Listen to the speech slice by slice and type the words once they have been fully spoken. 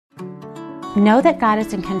know that God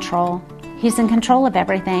is in control. He's in control of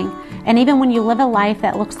everything. And even when you live a life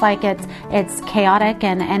that looks like it's chaotic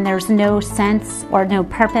and there's no sense or no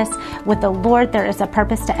purpose, with the Lord there is a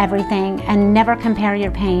purpose to everything, and never compare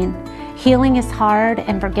your pain. Healing is hard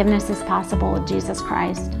and forgiveness is possible with Jesus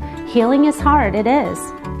Christ. Healing is hard, it is.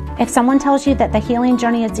 If someone tells you that the healing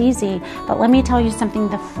journey is easy, but let me tell you something,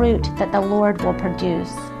 the fruit that the Lord will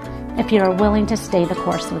produce, if you are willing to stay the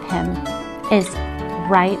course with Him, is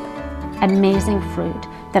ripe, amazing fruit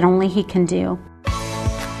that only He can do.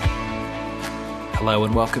 Hello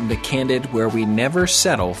and welcome to Candid, where we never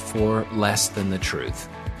settle for less than the truth.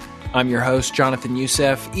 I'm your host, Jonathan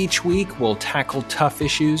Youssef. Each week we'll tackle tough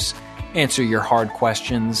issues, answer your hard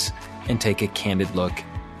questions, and take a candid look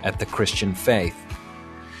at the Christian faith.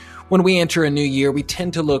 When we enter a new year, we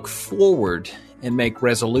tend to look forward and make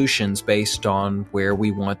resolutions based on where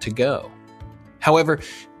we want to go. However,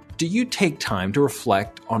 do you take time to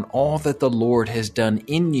reflect on all that the Lord has done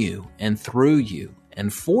in you and through you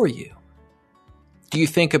and for you? Do you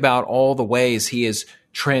think about all the ways He is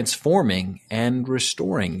transforming and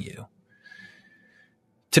restoring you?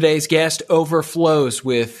 Today's guest overflows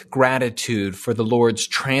with gratitude for the Lord's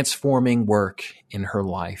transforming work in her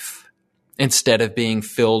life. Instead of being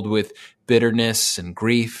filled with bitterness and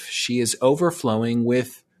grief, she is overflowing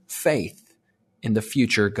with faith in the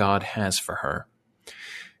future God has for her.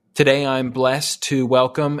 Today, I'm blessed to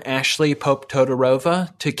welcome Ashley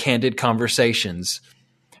Pope-Todorova to Candid Conversations.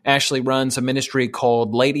 Ashley runs a ministry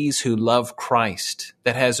called Ladies Who Love Christ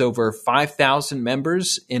that has over 5,000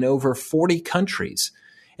 members in over 40 countries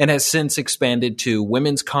and has since expanded to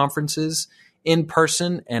women's conferences,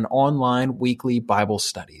 in-person and online weekly Bible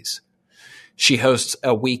studies. She hosts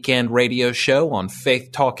a weekend radio show on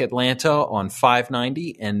Faith Talk Atlanta on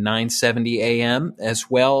 590 and 970 AM,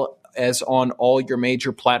 as well as on all your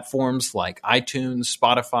major platforms like iTunes,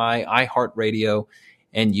 Spotify, iHeartRadio,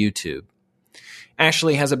 and YouTube.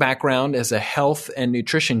 Ashley has a background as a health and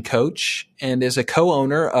nutrition coach and is a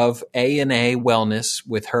co-owner of A&A Wellness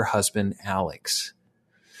with her husband, Alex.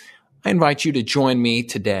 I invite you to join me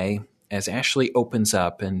today as Ashley opens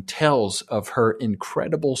up and tells of her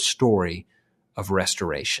incredible story of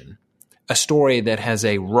restoration, a story that has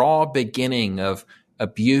a raw beginning of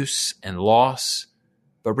abuse and loss,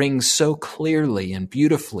 but rings so clearly and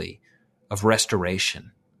beautifully of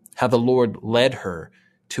restoration, how the Lord led her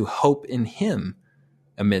to hope in Him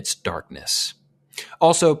amidst darkness.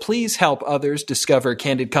 Also, please help others discover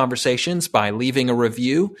Candid Conversations by leaving a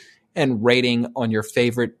review and rating on your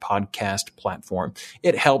favorite podcast platform.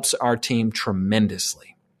 It helps our team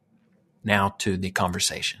tremendously. Now to the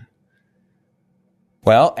conversation.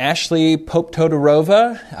 Well, Ashley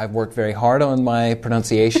Pope-Todorova, I've worked very hard on my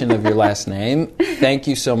pronunciation of your last name. Thank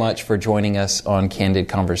you so much for joining us on Candid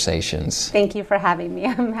Conversations. Thank you for having me.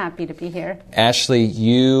 I'm happy to be here. Ashley,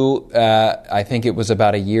 you, I think it was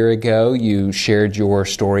about a year ago, you shared your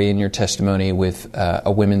story and your testimony with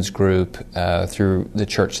a women's group through the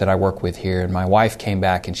church that I work with here. And my wife came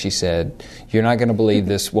back and she said, "You're not going to believe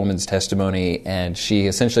this woman's testimony." And she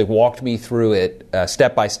essentially walked me through it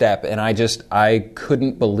step by step. And I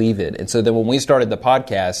couldn't believe it. And so then when we started the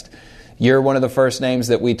podcast, you're one of the first names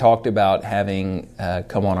that we talked about having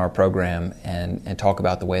come on our program and talk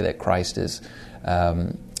about the way that Christ has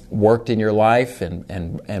worked in your life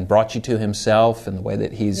and brought you to Himself and the way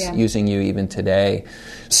that He's using you even today.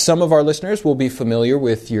 Some of our listeners will be familiar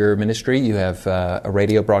with your ministry. You have a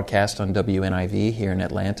radio broadcast on WNIV here in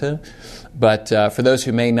Atlanta. But for those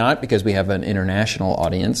who may not, because we have an international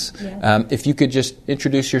audience, if you could just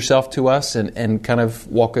introduce yourself to us and kind of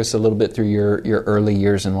walk us a little bit through your early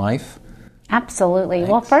years in life. Absolutely.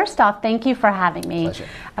 Thanks. Well, first off, thank you for having me. Pleasure.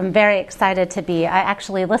 I'm very excited to be. I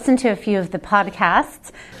actually listened to a few of the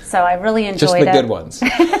podcasts, so I really enjoyed it. Just the good ones.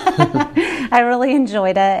 I really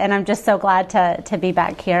enjoyed it, and I'm just so glad to be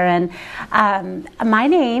back here. And my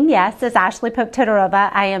name, yes, is Ashley Pope-Todorova.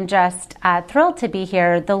 I am just thrilled to be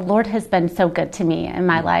here. The Lord has been so good to me in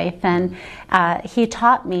my life, and He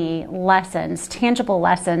taught me lessons, tangible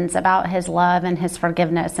lessons about His love and His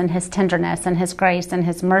forgiveness and His tenderness and His grace and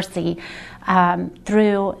His mercy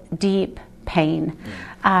through deep pain.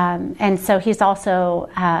 And so He's also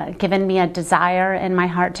given me a desire in my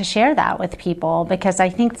heart to share that with people, because I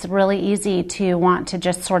think it's really easy to want to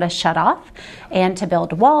just sort of shut off and to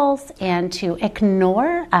build walls and to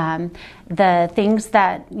ignore the things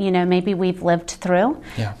that, maybe we've lived through.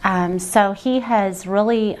 So He has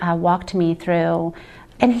really walked me through,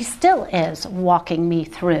 and He still is walking me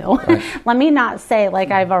through. Right. Let me not say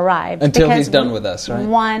like I've arrived. Until He's done with us, right?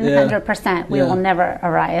 100%. We will never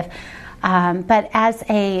arrive. But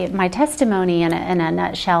my testimony in a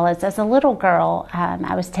nutshell is, as a little girl,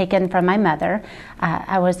 I was taken from my mother.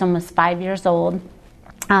 I was almost 5 years old.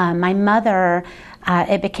 My mother,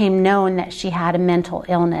 it became known that she had a mental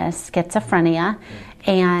illness, schizophrenia.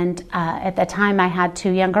 And at the time, I had 2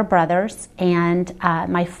 younger brothers, and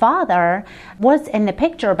my father was in the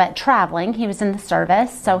picture, but traveling. He was in the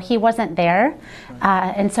service, so he wasn't there.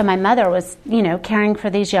 And so my mother was, caring for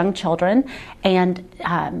these young children and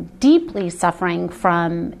deeply suffering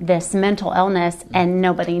from this mental illness, and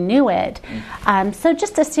nobody knew it. So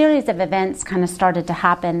just a series of events kind of started to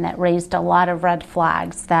happen that raised a lot of red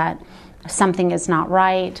flags that something is not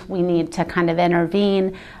right. We need to kind of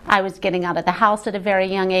intervene. I was getting out of the house at a very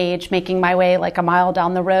young age, making my way like a mile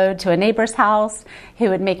down the road to a neighbor's house who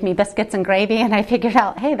would make me biscuits and gravy, and I figured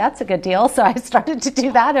out, hey, that's a good deal. So I started to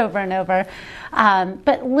do that over and over.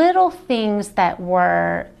 But little things that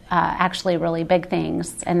were actually really big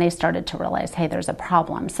things, and they started to realize, hey, there's a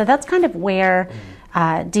problem. So that's kind of where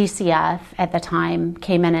DCF at the time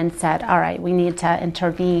came in and said, all right, we need to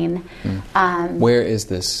intervene. Where is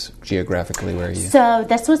this geographically? Where are you? So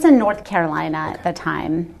this was in North Carolina at the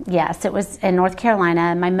time. Yes, it was in North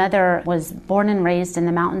Carolina. My mother was born and raised in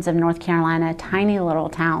the mountains of North Carolina, a tiny little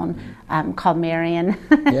town called Marion.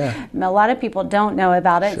 Yeah. A lot of people don't know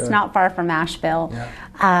about it. Sure. It's not far from Asheville.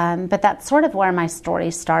 Yeah. But that's sort of where my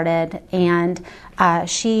story started. And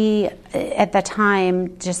she, at the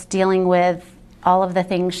time, just dealing with all of the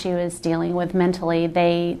things she was dealing with mentally,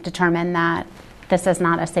 they determined that this is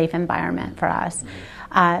not a safe environment for us.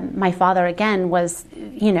 My father, again, was,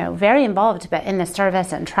 very involved, but in the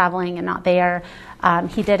service and traveling and not there.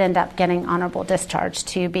 He did end up getting honorable discharge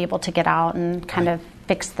to be able to get out and kind of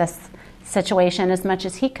fix this situation as much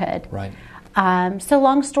as he could. Right. So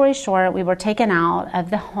long story short, we were taken out of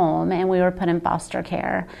the home and we were put in foster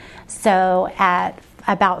care. So at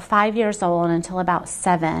about 5 years old until about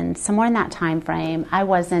 7, somewhere in that time frame, I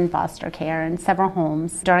was in foster care in several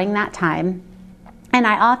homes during that time. And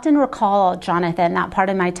I often recall, Jonathan, that part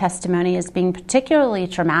of my testimony as being particularly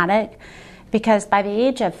traumatic, because by the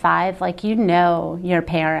age of 5, your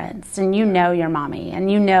parents and your mommy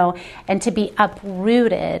and to be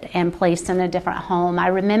uprooted and placed in a different home. I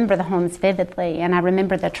remember the homes vividly, and I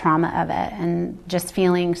remember the trauma of it and just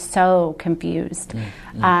feeling so confused.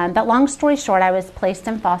 But long story short, I was placed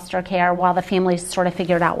in foster care while the families sort of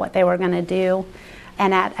figured out what they were going to do.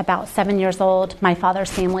 And at about 7 years old, my father's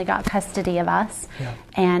family got custody of us,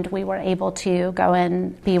 and we were able to go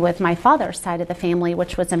and be with my father's side of the family,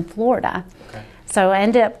 which was in Florida. Okay. So I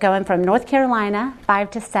ended up going from North Carolina,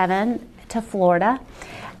 5 to 7, to Florida.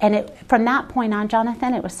 And from that point on,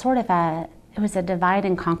 Jonathan, it was sort of a divide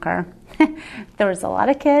and conquer. There was a lot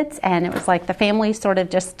of kids, and it was like the family sort of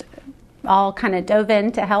just all kind of dove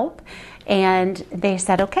in to help. And they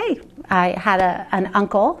said, okay. I had an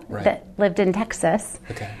uncle that lived in Texas,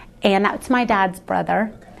 and that's my dad's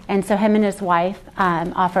brother. And so him and his wife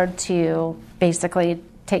offered to basically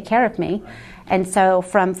take care of me. And so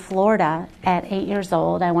from Florida at 8 years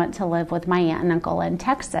old, I went to live with my aunt and uncle in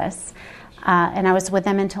Texas. And I was with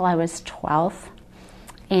them until I was 12.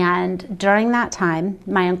 And during that time,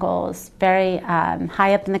 my uncle is very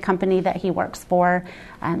high up in the company that he works for,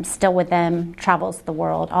 still with them, travels the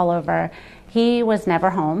world all over. He was never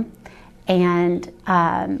home. And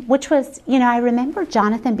which was, I remember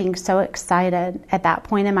Jonathan being so excited at that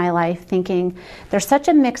point in my life, thinking there's such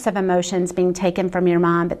a mix of emotions being taken from your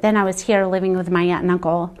mom. But then I was here living with my aunt and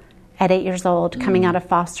uncle at 8 years old, coming out of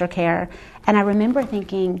foster care. And I remember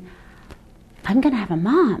thinking, I'm going to have a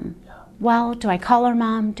mom. Well, do I call her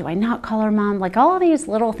mom? Do I not call her mom? Like all these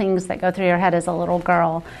little things that go through your head as a little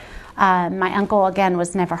girl. My uncle, again,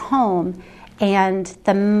 was never home. And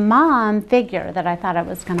the mom figure that I thought I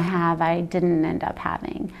was going to have, I didn't end up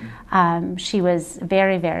having. She was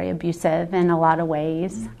very, very abusive in a lot of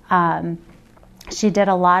ways. She did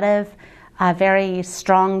a lot of very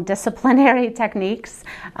strong disciplinary techniques.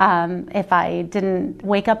 If I didn't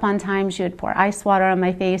wake up on time, she would pour ice water on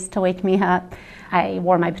my face to wake me up. I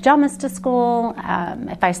wore my pajamas to school.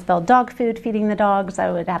 If I spilled dog food feeding the dogs,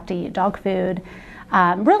 I would have to eat dog food.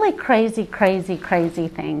 Really crazy, crazy, crazy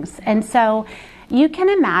things. And so you can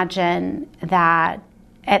imagine that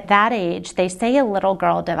at that age, they say a little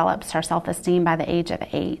girl develops her self-esteem by the age of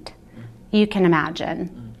 8. You can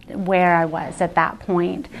imagine where I was at that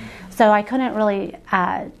point. So I couldn't really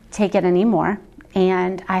take it anymore.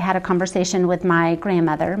 And I had a conversation with my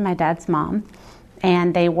grandmother, my dad's mom.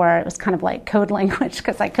 And it was kind of like code language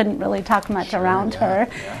because I couldn't really talk much around her.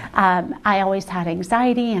 Yeah. I always had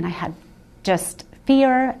anxiety, and I had just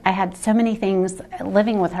fear. I had so many things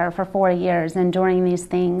living with her for 4 years, enduring these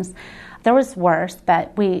things. There was worse,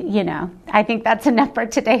 but I think that's enough for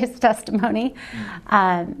today's testimony.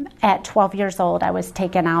 At 12 years old, I was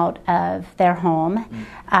taken out of their home.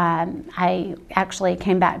 I actually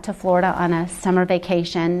came back to Florida on a summer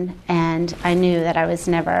vacation, and I knew that I was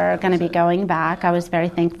never going to be going back. I was very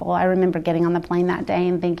thankful. I remember getting on the plane that day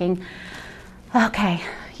and thinking, okay,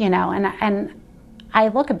 and I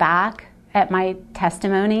look back at my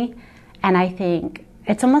testimony, and I think,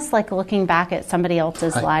 it's almost like looking back at somebody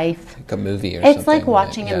else's life. Like a movie or something. It's like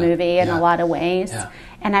watching a movie in a lot of ways. Yeah.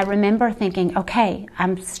 And I remember thinking, okay,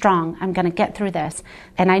 I'm strong. I'm going to get through this.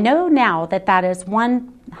 And I know now that is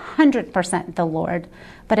 100% the Lord.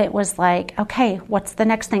 But it was like, okay, what's the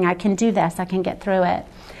next thing? I can do this. I can get through it.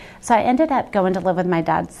 So I ended up going to live with my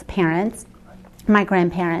dad's parents, my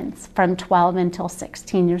grandparents, from 12 until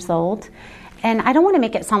 16 years old. And I don't want to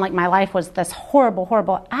make it sound like my life was this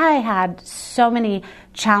horrible. I had so many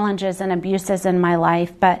challenges and abuses in my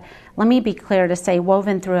life, but let me be clear to say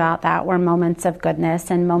woven throughout that were moments of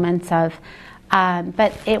goodness and moments of,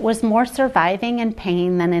 but it was more surviving and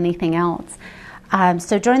pain than anything else.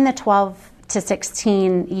 So during the 12 to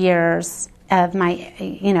 16 years of my,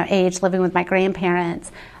 age living with my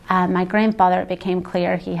grandparents, my grandfather, it became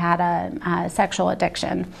clear he had a sexual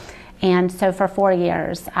addiction. And so for 4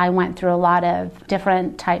 years, I went through a lot of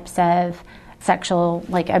different types of sexual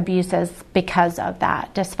abuses because of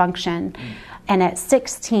that dysfunction. And at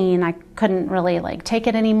 16, I couldn't really take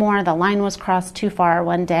it anymore. The line was crossed too far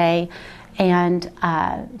one day, and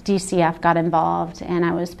DCF got involved, and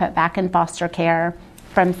I was put back in foster care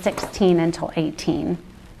from 16 until 18.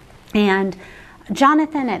 And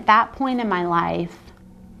Jonathan, at that point in my life,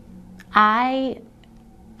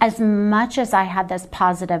 as much as I had this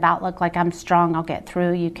positive outlook, like I'm strong, I'll get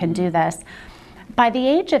through, you can do this. By the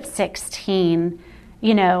age of 16,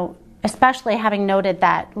 especially having noted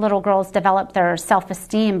that little girls develop their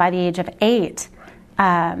self-esteem by the age of 8,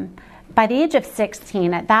 by the age of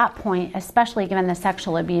 16, at that point, especially given the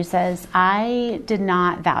sexual abuses, I did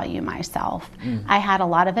not value myself. I had a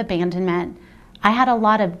lot of abandonment. I had a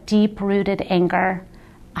lot of deep-rooted anger.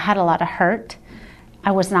 I had a lot of hurt.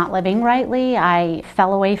 I was not living rightly. I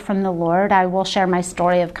fell away from the Lord. I will share my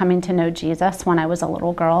story of coming to know Jesus when I was a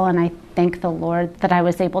little girl, and I thank the Lord that I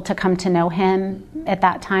was able to come to know him at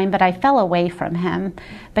that time, but I fell away from him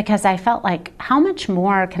because I felt like, how much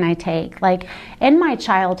more can I take? In my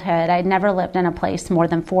childhood, I'd never lived in a place more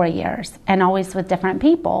than 4 years, and always with different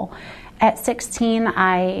people. At 16,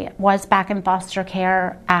 I was back in foster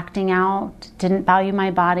care, acting out, didn't value my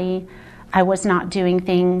body. I was not doing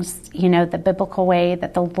things, the biblical way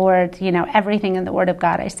that the Lord, everything in the Word of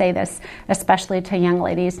God. I say this especially to young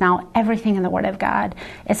ladies now, everything in the Word of God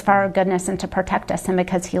is for our goodness and to protect us and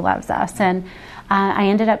because he loves us. And I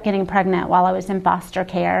ended up getting pregnant while I was in foster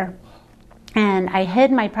care. And I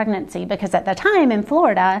hid my pregnancy because at the time in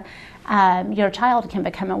Florida, your child can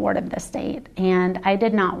become a ward of the state. And I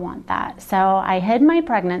did not want that. So I hid my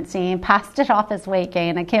pregnancy and passed it off as weight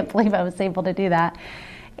gain. I can't believe I was able to do that.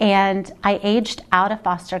 And I aged out of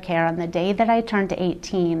foster care on the day that I turned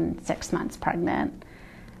 18, 6 months pregnant.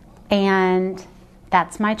 And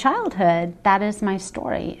that's my childhood. That is my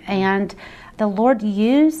story. And the Lord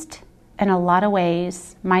used, in a lot of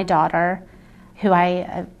ways, my daughter, who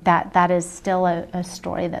that is still a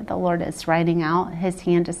story that the Lord is writing out. His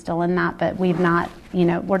hand is still in that, but we've not,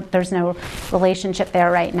 there's no relationship there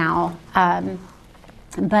right now.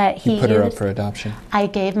 But he put her up for adoption. I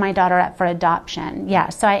gave my daughter up for adoption. Yeah,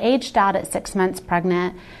 so I aged out at 6 months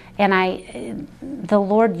pregnant, and the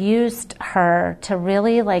Lord used her to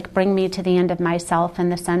really bring me to the end of myself in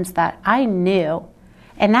the sense that I knew,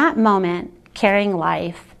 in that moment, carrying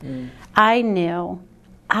life, I knew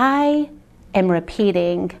I am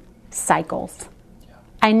repeating cycles.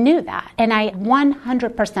 I knew that, and I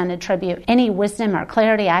 100% attribute any wisdom or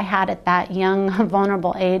clarity I had at that young,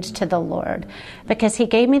 vulnerable age to the Lord, because he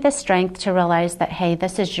gave me the strength to realize that, hey,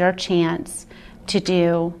 this is your chance to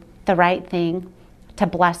do the right thing, to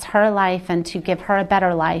bless her life and to give her a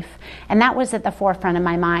better life, and that was at the forefront of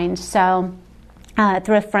my mind. So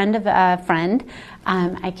through a friend of a friend,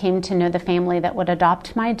 I came to know the family that would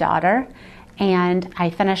adopt my daughter. And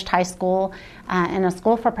I finished high school in a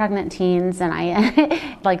school for pregnant teens, and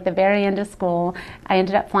I, the very end of school, I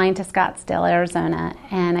ended up flying to Scottsdale, Arizona,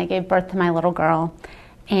 and I gave birth to my little girl.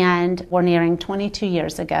 And we're nearing 22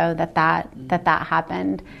 years ago that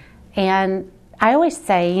happened. And I always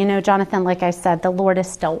say, Jonathan, like I said, the Lord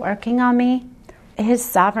is still working on me. His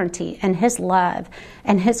sovereignty and his love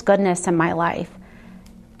and his goodness in my life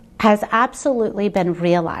has absolutely been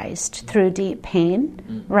realized through deep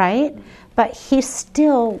pain, right? But he's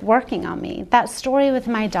still working on me. That story with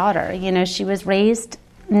my daughter, she was raised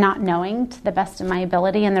not knowing to the best of my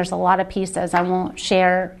ability, and there's a lot of pieces I won't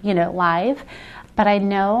share, live, but I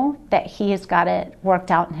know that he has got it worked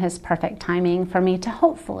out in his perfect timing for me to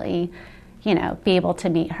hopefully, be able to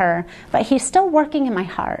meet her. But he's still working in my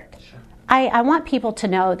heart. Sure. I want people to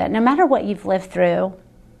know that no matter what you've lived through,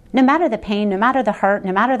 no matter the pain, no matter the hurt,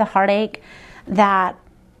 no matter the heartache, that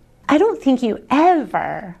I don't think you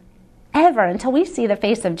ever, until we see the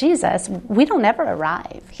face of Jesus, we don't ever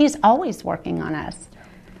arrive. He's always working on us.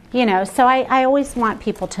 So I always want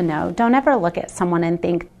people to know, don't ever look at someone and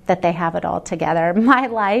think that they have it all together. My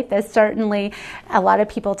life is certainly, a lot of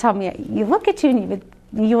people tell me, you look at you and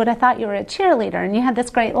you would have thought you were a cheerleader and you had this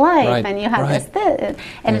great life and you had this,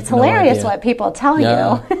 and it's hilarious what people tell you.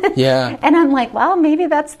 Yeah. And I'm like, well, maybe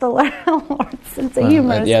that's the Lord's sense of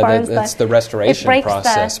humor as far as that's the restoration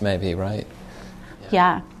process, maybe, right?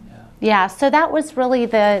 Yeah. So that was really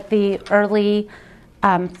the early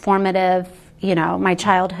formative, my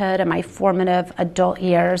childhood and my formative adult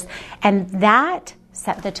years. And that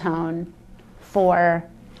set the tone for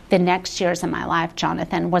the next years of my life,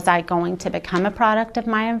 Jonathan. Was I going to become a product of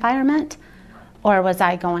my environment? Or was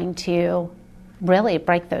I going to really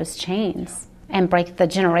break those chains and break the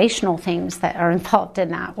generational things that are involved in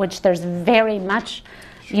that, which there's very much,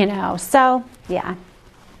 So, yeah.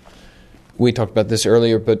 We talked about this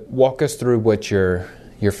earlier, but walk us through what your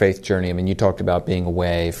faith journey. I mean, you talked about being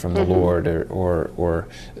away from the Lord, or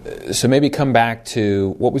so maybe come back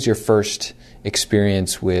to what was your first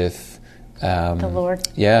experience with the Lord.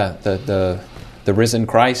 Yeah, the risen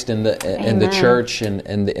Christ and the church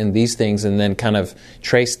and these things, and then kind of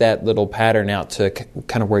trace that little pattern out to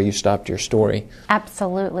kind of where you stopped your story.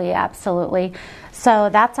 Absolutely. So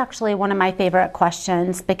that's actually one of my favorite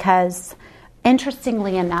questions, because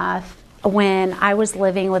interestingly enough, when I was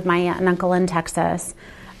living with my aunt and uncle in Texas,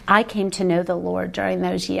 I came to know the Lord during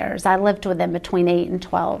those years. I lived with them between 8 and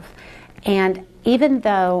 12. And even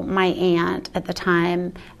though my aunt at the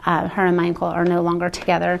time, her and my uncle are no longer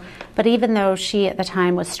together, but even though she at the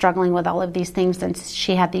time was struggling with all of these things and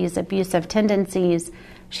she had these abusive tendencies,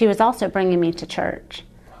 she was also bringing me to church.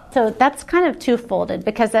 So that's kind of two-folded,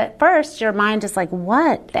 because at first your mind is like,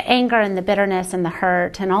 what? The anger and the bitterness and the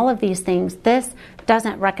hurt and all of these things, this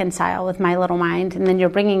doesn't reconcile with my little mind, and then you're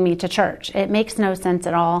bringing me to church. It makes no sense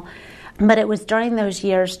at all. But it was during those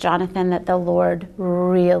years, Jonathan, that the Lord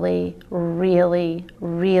really, really,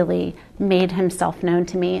 really made himself known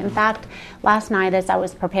to me. In fact, last night as I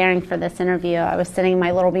was preparing for this interview, I was sitting in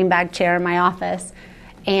my little beanbag chair in my office,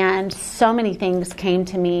 and so many things came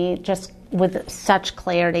to me just with such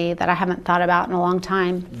clarity that I haven't thought about in a long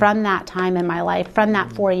time from that time in my life, from that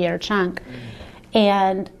 4-year chunk.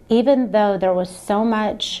 And even though there was so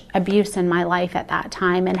much abuse in my life at that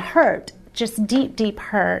time and hurt, just deep, deep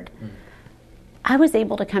hurt, I was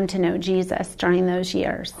able to come to know Jesus during those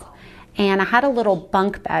years. And I had a little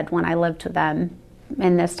bunk bed when I lived with them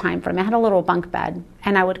in this time frame. I had a little bunk bed,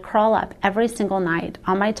 and I would crawl up every single night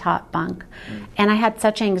on my top bunk. And I had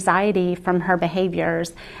such anxiety from her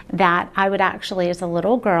behaviors that I would actually, as a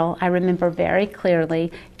little girl, I remember very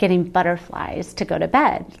clearly getting butterflies to go to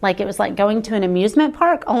bed. Like it was like going to an amusement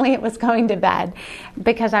park, only it was going to bed,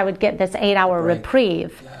 because I would get this 8-hour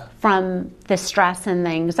reprieve from the stress and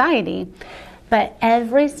the anxiety. But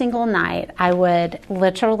every single night, I would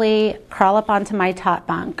literally crawl up onto my top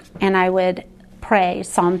bunk and I would pray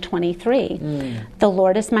Psalm 23. The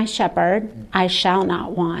Lord is my shepherd, I shall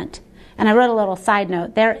not want. And I wrote a little side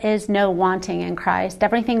note, there is no wanting in Christ.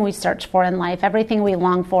 Everything we search for in life, everything we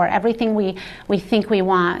long for, everything we think we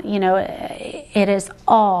want, it is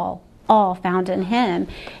all found in Him.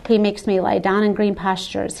 He makes me lie down in green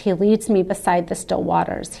pastures. He leads me beside the still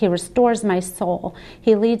waters. He restores my soul.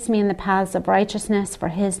 He leads me in the paths of righteousness for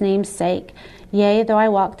His name's sake. Yea, though I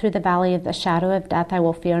walk through the valley of the shadow of death, I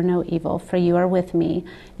will fear no evil, for you are with me.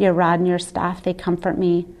 Your rod and your staff, they comfort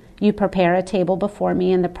me. You prepare a table before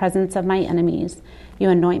me in the presence of my enemies. You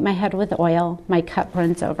anoint my head with oil, my cup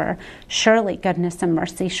runs over. Surely goodness and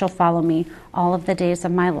mercy shall follow me all of the days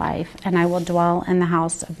of my life, and I will dwell in the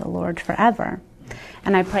house of the Lord forever.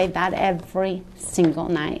 And I prayed that every single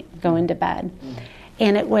night going to bed.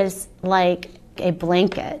 And it was like a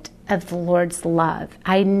blanket of the Lord's love.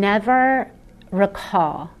 I never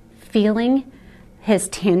recall feeling His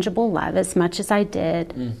tangible love as much as I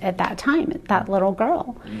did at that time, at that little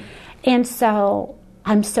girl. And so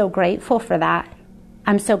I'm so grateful for that.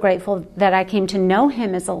 I'm so grateful that I came to know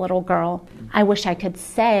Him as a little girl. I wish I could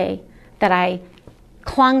say that I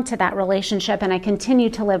clung to that relationship and I continue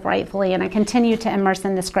to live rightfully and I continue to immerse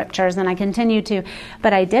in the scriptures and I continue to,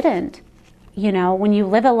 but I didn't. When you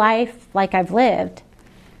live a life like I've lived,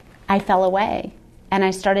 I fell away. and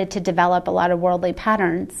I started to develop a lot of worldly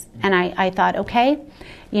patterns. And I thought, okay,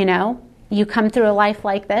 you come through a life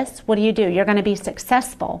like this, what do? You're going to be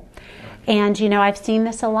successful. And, I've seen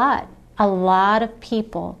this a lot. A lot of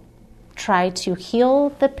people try to heal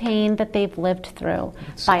the pain that they've lived through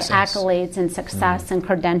by accolades and success and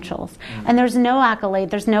credentials. And there's no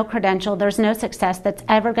accolade, there's no credential, there's no success that's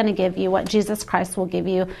ever going to give you what Jesus Christ will give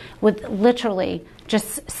you with literally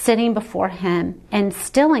just sitting before Him and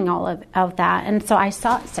stilling all of that. And so I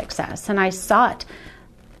sought success, and I sought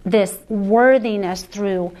this worthiness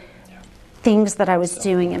through things that I was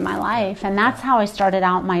doing in my life. And that's how I started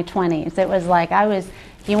out my 20s. It was like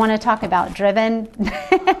you want to talk about driven?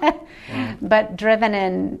 But driven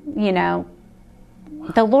in,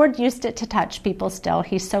 the Lord used it to touch people still.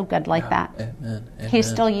 He's so good like that. Amen. He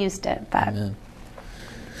still used it. But Amen.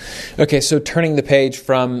 Okay, so turning the page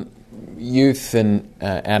from youth and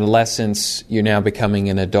adolescence, you're now becoming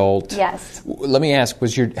an adult. Yes. Let me ask,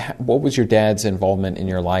 what was your dad's involvement in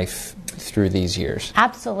your life through these years?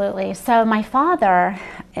 Absolutely. So my father,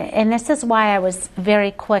 and this is why I was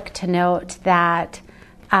very quick to note that,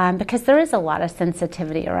 because there is a lot of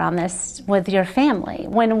sensitivity around this with your family.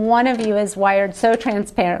 When one of you is wired so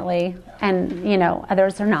transparently and,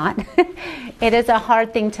 others are not, it is a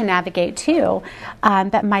hard thing to navigate too.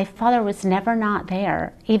 But my father was never not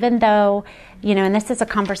there, even though, and this is a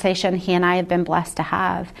conversation he and I have been blessed to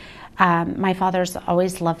have. My father's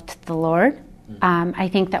always loved the Lord. I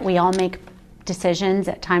think that we all make decisions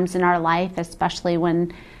at times in our life, especially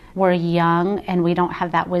when we're young and we don't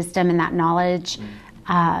have that wisdom and that knowledge.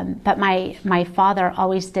 But my father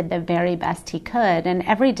always did the very best he could, and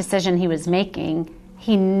every decision he was making,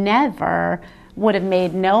 he never would have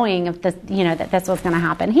made knowing if this, that this was going to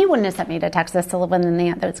happen. He wouldn't have sent me to Texas to live with an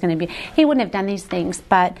aunt that was going to be. He wouldn't have done these things,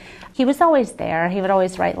 but he was always there. He would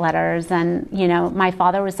always write letters, and my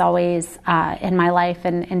father was always in my life,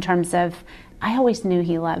 and in terms of, I always knew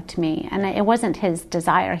he loved me, and it wasn't his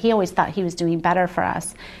desire. He always thought he was doing better for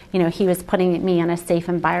us. He was putting me in a safe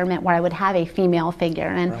environment where I would have a female figure.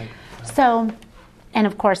 And so, and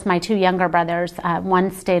of course, my two younger brothers,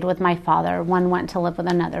 one stayed with my father, one went to live with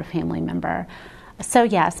another family member. So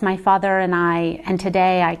yes, my father and I, and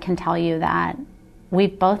today I can tell you that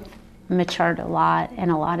we've both matured a lot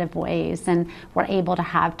in a lot of ways, and we're able to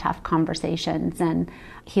have tough conversations. And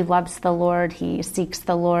he loves the Lord, he seeks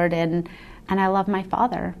the Lord, and I love my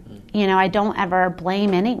father. I don't ever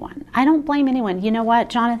blame anyone. I don't blame anyone. You know what,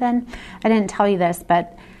 Jonathan? I didn't tell you this,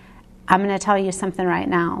 but I'm going to tell you something right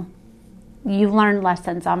now. You learn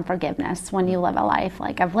lessons on forgiveness when you live a life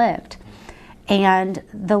like I've lived. And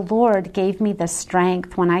the Lord gave me the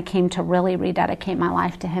strength when I came to really rededicate my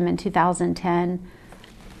life to Him in 2010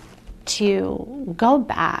 to go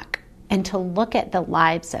back and to look at the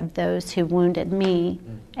lives of those who wounded me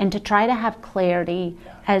and to try to have clarity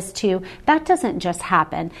as to that doesn't just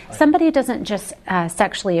happen. Somebody doesn't just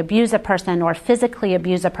sexually abuse a person or physically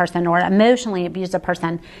abuse a person or emotionally abuse a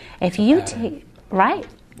person. If you take, right,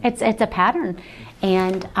 it's a pattern.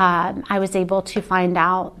 And I was able to find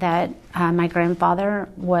out that my grandfather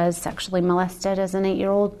was sexually molested as an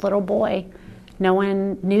 8-year-old little boy. No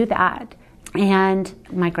one knew that. And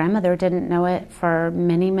my grandmother didn't know it for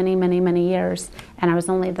many, many, many, many years. And I was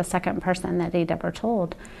only the second person that he'd ever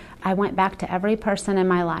told. I went back to every person in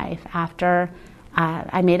my life after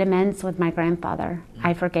I made amends with my grandfather.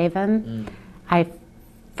 I forgave him. I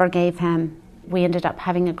forgave him. We ended up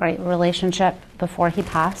having a great relationship before he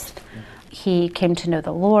passed. He came to know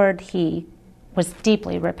the Lord. He was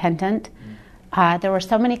deeply repentant. There were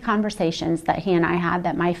so many conversations that he and I had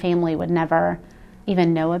that my family would never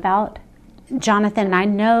even know about. Jonathan, I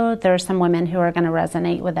know there are some women who are going to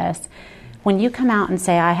resonate with this. When you come out and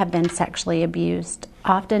say, I have been sexually abused,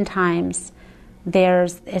 oftentimes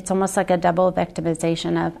it's almost like a double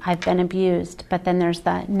victimization of, I've been abused, but then there's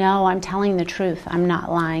the, no, I'm telling the truth, I'm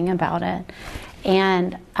not lying about it.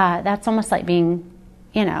 And that's almost like being,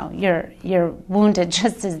 you're wounded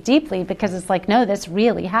just as deeply because it's like, no, this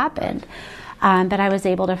really happened. But I was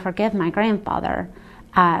able to forgive my grandfather.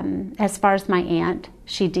 As far as my aunt,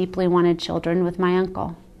 she deeply wanted children with my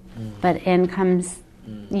uncle. But in comes,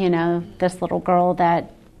 this little girl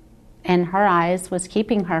that, in her eyes, was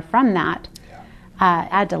keeping her from that. I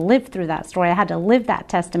had to live through that story. I had to live that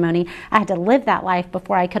testimony. I had to live that life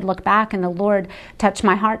before I could look back, and the Lord touched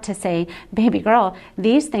my heart to say, baby girl,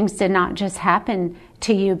 these things did not just happen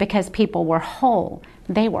to you because people were whole.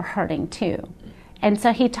 They were hurting too. And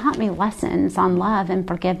so He taught me lessons on love and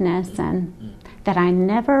forgiveness and that I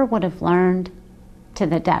never would have learned to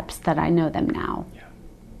the depths that I know them now.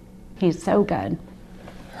 He's so good.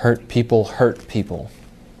 Hurt people hurt people.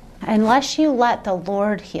 Unless you let the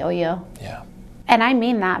Lord heal you. Yeah. And I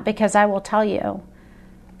mean that, because I will tell you,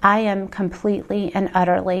 I am completely and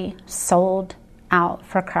utterly sold out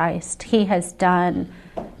for Christ. He's done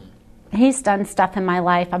stuff in my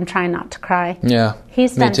life. I'm trying not to cry. Yeah,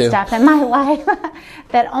 He's done stuff in my life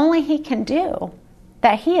that only He can do.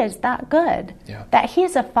 That He is that good. Yeah. That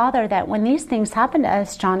He's a Father that when these things happen to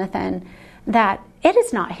us, Jonathan, that it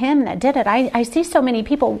is not Him that did it. I see so many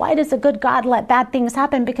people, why does a good God let bad things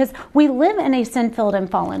happen? Because we live in a sin-filled and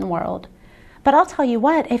fallen world. But I'll tell you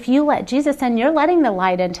what, if you let Jesus in, you're letting the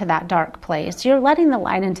light into that dark place. You're letting the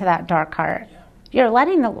light into that dark heart. You're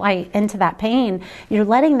letting the light into that pain. You're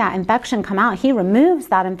letting that infection come out. He removes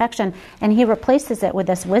that infection and He replaces it with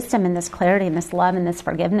this wisdom and this clarity and this love and this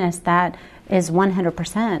forgiveness that is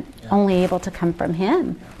 100% only able to come from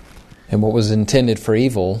Him. And what was intended for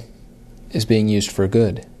evil is being used for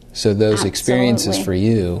good. So those experiences for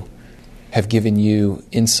you have given you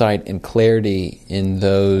insight and clarity in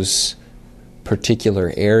those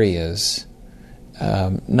particular areas,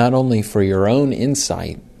 not only for your own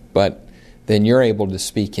insight, but then you're able to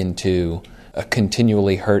speak into a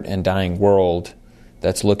continually hurt and dying world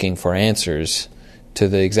that's looking for answers to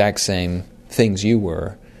the exact same things you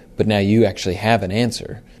were, but now you actually have an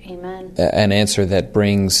answer. Amen. An answer that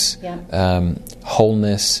brings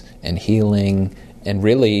wholeness and healing and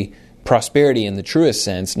really prosperity in the truest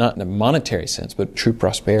sense, not in a monetary sense, but true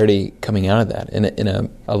prosperity coming out of that in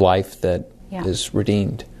a life that is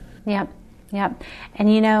redeemed. Yep. And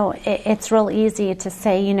it's real easy to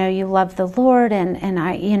say, you love the Lord and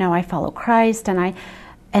I follow Christ and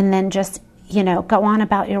then just, go on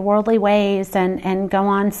about your worldly ways and go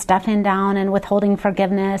on stuffing down and withholding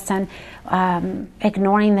forgiveness and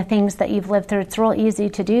ignoring the things that you've lived through. It's real easy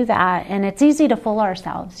to do that. And it's easy to fool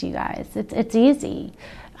ourselves, you guys. It's easy.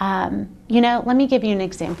 Let me give you an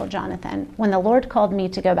example, Jonathan. When the Lord called me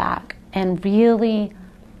to go back and really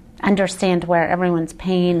understand where everyone's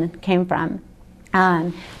pain came from.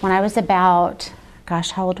 When I was about,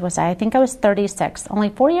 how old was I? I think I was 36. Only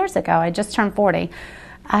 4 years ago. I just turned 40.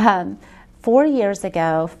 4 years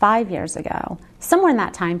ago, 5 years ago, somewhere in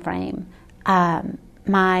that time frame,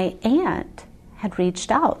 my aunt had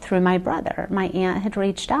reached out through my brother. My aunt had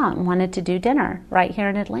reached out and wanted to do dinner right here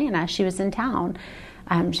in Atlanta. She was in town.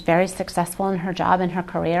 She's very successful in her job and her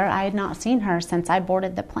career. I had not seen her since I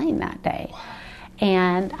boarded the plane that day. Wow.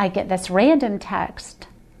 And I get this random text.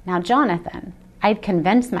 Now, Jonathan, I'd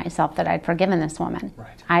convinced myself that I'd forgiven this woman.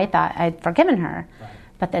 Right. I thought I'd forgiven her. Right.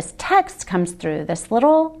 But this text comes through, this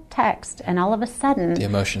little text, and all of a sudden... the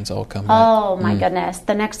emotions all come Oh, my goodness.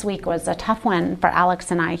 The next week was a tough one for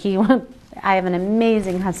Alex and I. I have an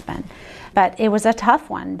amazing husband. But it was a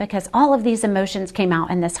tough one because all of these emotions came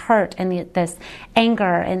out, and this hurt and this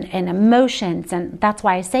anger and emotions. And that's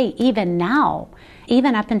why I say even now,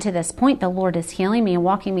 even up until this point, the Lord is healing me and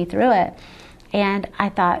walking me through it. And I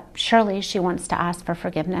thought, surely she wants to ask for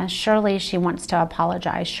forgiveness. Surely she wants to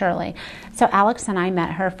apologize. Surely. So Alex and I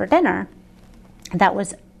met her for dinner. That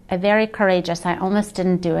was a very courageous. I almost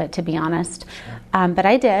didn't do it, to be honest. But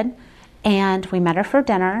I did. And we met her for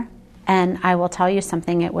dinner. And I will tell you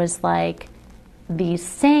something. It was like the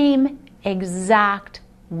same exact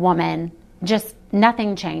woman. Just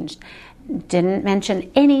nothing changed. Didn't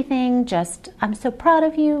mention anything, just, I'm so proud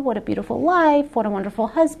of you, what a beautiful life, what a wonderful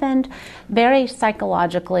husband. Very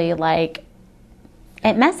psychologically, like,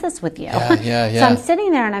 it messes with you. Yeah. So I'm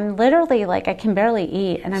sitting there and I'm literally like, I can barely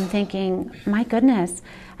eat. And I'm thinking, my goodness,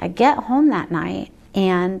 I get home that night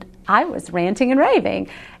and I was ranting and raving.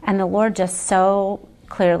 And the Lord just so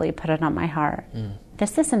clearly put it on my heart.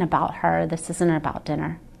 This isn't about her. This isn't about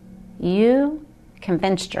dinner. You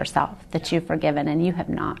convinced yourself that you've forgiven and you have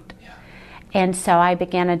not. And so I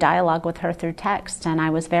began a dialogue with her through text, and I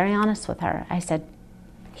was very honest with her. I said,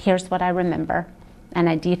 here's what I remember. And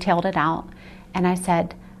I detailed it out. And I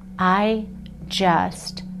said, I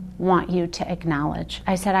just want you to acknowledge.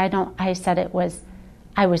 I said, I was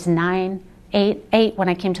 8 when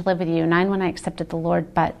I came to live with you, 9 when I accepted the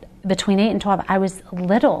Lord, but between 8 and 12, I was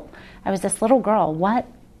little. I was this little girl. What,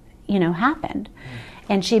 happened?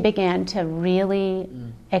 And she began to really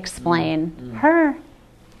explain her.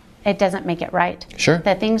 It doesn't make it right. Sure.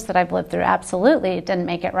 The things that I've lived through, absolutely, it didn't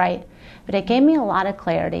make it right. But it gave me a lot of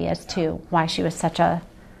clarity as to why she was such a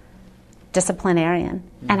disciplinarian.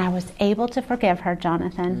 And I was able to forgive her,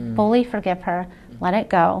 Jonathan, fully forgive her, let it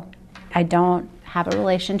go. I don't have a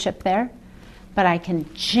relationship there, but I can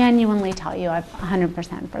genuinely tell you I've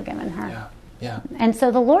 100% forgiven her. Yeah. And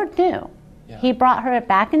so the Lord knew. Yeah. He brought her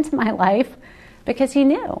back into my life because He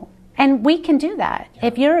knew. And we can do that. Yeah.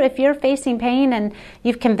 If you're facing pain and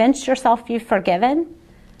you've convinced yourself you've forgiven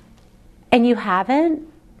and you haven't,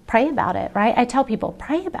 pray about it, right? I tell people,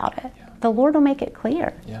 pray about it. Yeah. the Lord will make it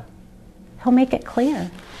clear. Yeah. He'll make it clear.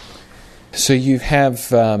 So you have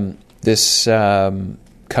this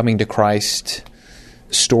coming to Christ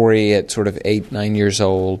story at sort of 8, 9 years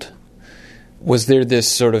old. Was there this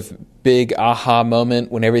sort of big aha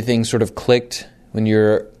moment when everything sort of clicked, when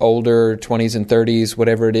you're older, 20s and 30s,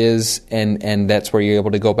 whatever it is, and that's where you're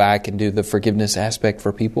able to go back and do the forgiveness aspect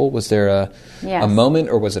for people? Was there a moment,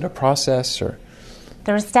 or was it a process? Or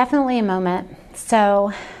there was definitely a moment.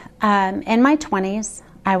 So in my 20s,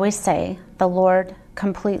 I always say the Lord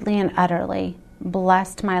completely and utterly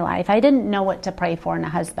blessed my life. I didn't know what to pray for in a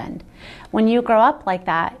husband. When you grow up like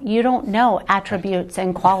that, you don't know attributes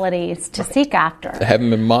and qualities to seek after. They haven't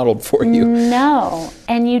been modeled for you. No,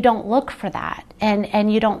 and you don't look for that,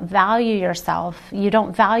 and you don't value yourself. You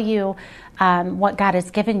don't value what God has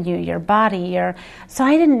given you, your body. So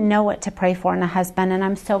I didn't know what to pray for in a husband, and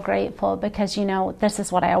I'm so grateful because, this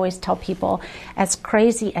is what I always tell people. As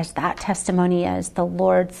crazy as that testimony is, the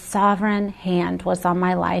Lord's sovereign hand was on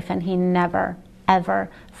my life, and He never, ever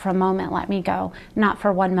for a moment let me go. Not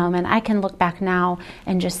for one moment. I can look back now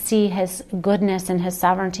and just see His goodness and His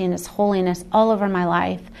sovereignty and His holiness all over my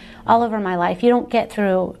life. All over my life. You don't get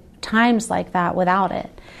through times like that without it,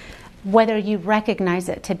 whether you recognize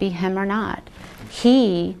it to be Him or not.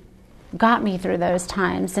 He got me through those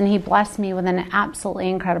times, and He blessed me with an absolutely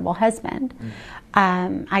incredible husband.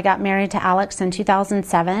 I got married to Alex in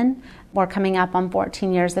 2007. We're coming up on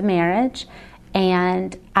 14 years of marriage.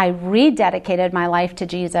 And I rededicated my life to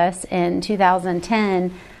Jesus in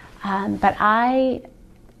 2010. But I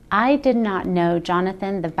did not know,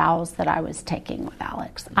 Jonathan, the vows that I was taking with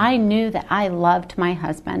Alex. I knew that I loved my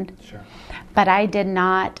husband, but I did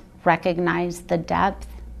not recognize the depth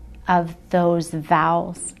of those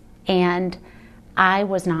vows. And I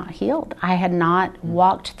was not healed. I had not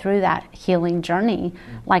walked through that healing journey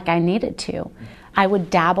like I needed to. I would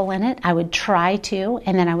dabble in it. I would try to,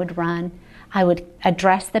 and then I would run. I would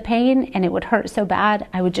address the pain, and it would hurt so bad,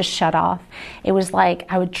 I would just shut off. It was like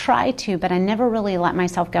I would try to, but I never really let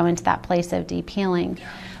myself go into that place of deep healing.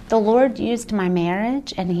 The Lord used my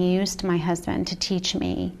marriage, and He used my husband to teach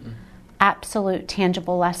me absolute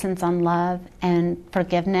tangible lessons on love and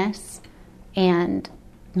forgiveness and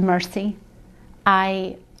mercy.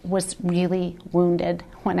 I was really wounded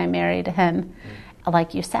when I married him.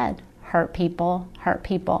 Like you said, hurt people.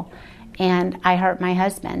 And I hurt my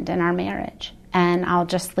husband in our marriage. And I'll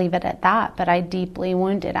just leave it at that. But I deeply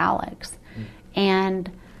wounded Alex.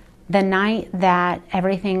 And the night that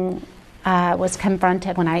everything was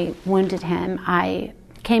confronted, when I wounded him, I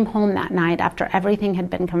came home that night after everything had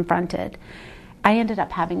been confronted. I ended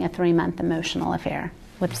up having a 3-month emotional affair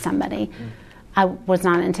with somebody. I was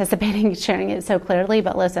not anticipating sharing it so clearly,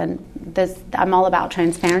 but listen, I'm all about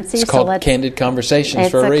transparency. It's called Candid Conversations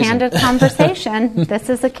for a reason. It's a candid conversation. This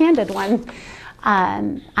is a candid one.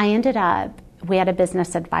 We had a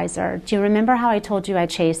business advisor. Do you remember how I told you I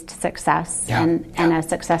chased success and a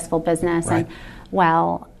successful business? Right.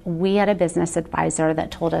 And we had a business advisor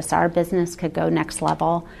that told us our business could go next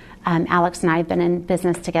level. Alex and I have been in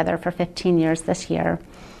business together for 15 years this year.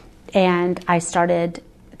 And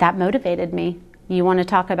that motivated me. You want to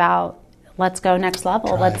talk about, let's go next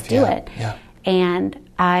level, let's do it. Yeah. And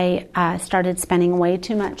I started spending way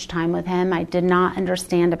too much time with him. I did not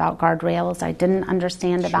understand about guardrails. I didn't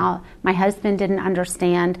understand about, my husband didn't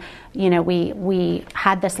understand. We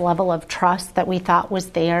had this level of trust that we thought was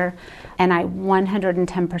there. And I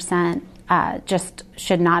 110% just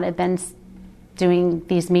should not have been doing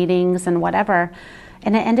these meetings and whatever.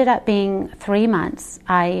 And it ended up being 3 months.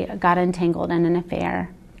 I got entangled in an affair.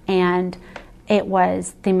 And it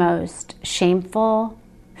was the most shameful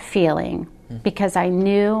feeling because I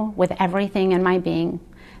knew with everything in my being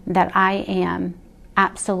that I am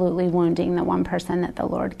absolutely wounding the one person that the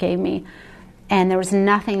Lord gave me. And there was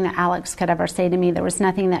nothing that Alex could ever say to me. There was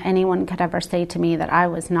nothing that anyone could ever say to me that I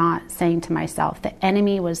was not saying to myself. The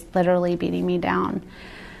enemy was literally beating me down.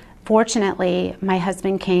 Fortunately, my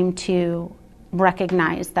husband came to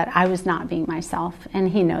recognize that I was not being myself, and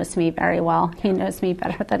he knows me very well. He knows me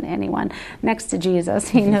better than anyone. Next to Jesus,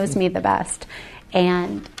 he knows me the best.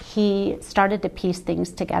 And he started to piece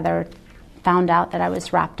things together, found out that I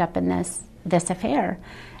was wrapped up in this affair.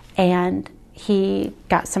 And he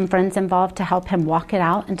got some friends involved to help him walk it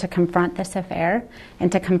out and to confront this affair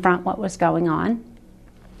and to confront what was going on.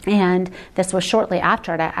 And this was shortly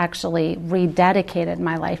after I actually rededicated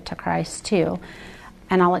my life to Christ too.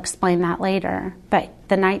 And I'll explain that later. But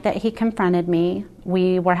the night that he confronted me,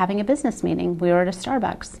 we were having a business meeting. We were at a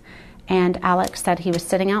Starbucks. And Alex said he was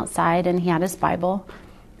sitting outside and he had his Bible.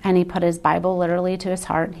 And he put his Bible literally to his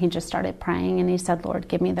heart. He just started praying and he said, Lord,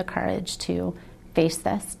 give me the courage to face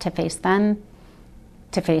this, to face them,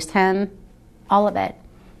 to face him, all of it.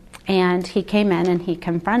 And he came in and he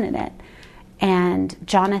confronted it. And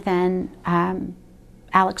Jonathan,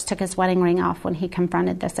 Alex took his wedding ring off when he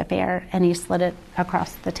confronted this affair, and he slid it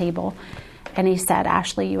across the table. And he said,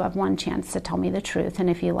 Ashley, you have one chance to tell me the truth, and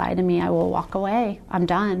if you lie to me, I will walk away. I'm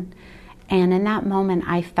done. And in that moment,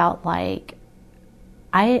 I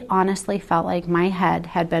honestly felt like my head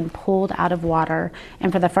had been pulled out of water,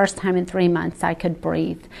 and for the first time in 3 months, I could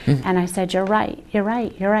breathe. And I said, you're right.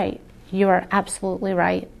 You are absolutely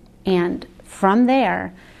right. And from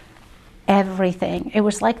there, everything, it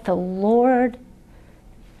was like the Lord,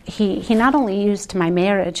 he not only used my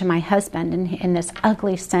marriage and my husband in this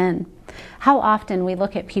ugly sin. How often we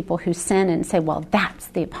look at people who sin and say, well, that's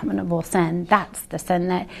the abominable sin. That's the sin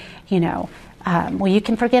that, well, you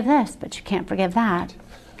can forgive this, but you can't forgive that.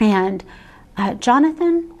 And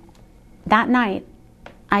Jonathan, that night,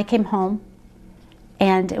 I came home,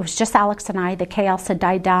 and it was just Alex and I. The chaos had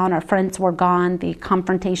died down. Our friends were gone. The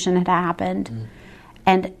confrontation had happened.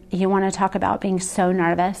 And you want to talk about being so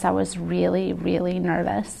nervous. I was really, really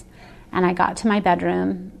nervous. And I got to my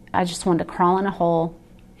bedroom. I just wanted to crawl in a hole.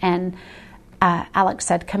 And Alex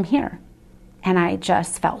said, come here. And I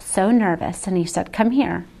just felt so nervous. And he said, come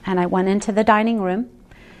here. And I went into the dining room.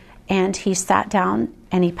 And he sat down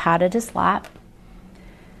and he patted his lap.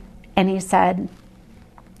 And he said,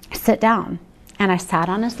 sit down. And I sat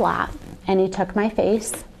on his lap. And he took my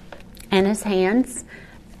face in his hands.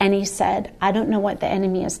 And he said, I don't know what the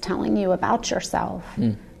enemy is telling you about yourself,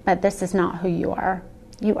 but this is not who you are.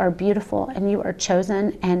 You are beautiful, and you are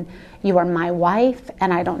chosen, and you are my wife,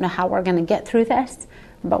 and I don't know how we're going to get through this,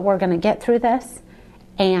 but we're going to get through this.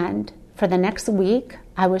 And for the next week,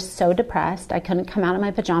 I was so depressed. I couldn't come out of my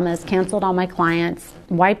pajamas, canceled all my clients,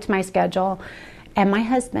 wiped my schedule. And my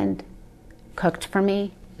husband cooked for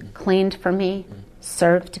me, cleaned for me,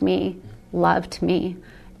 served me, loved me,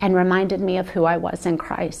 and reminded me of who I was in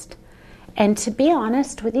Christ. And to be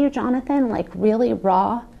honest with you, Jonathan, like really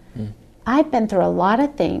raw, I've been through a lot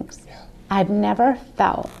of things. I've never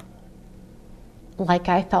felt like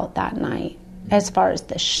I felt that night, as far as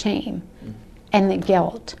the shame and the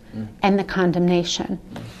guilt and the condemnation.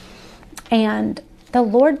 And the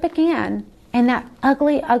Lord began in that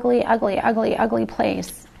ugly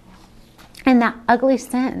place, in that ugly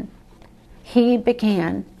sin. He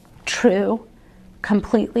began true,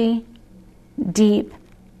 completely deep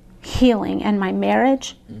healing in my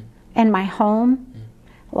marriage and my home.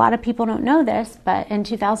 A lot of people don't know this, but in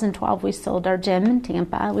 2012 we sold our gym in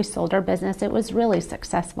Tampa. We sold our business. It was really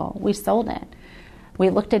successful. We sold it. We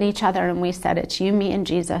looked at each other and we said, it's you, me, and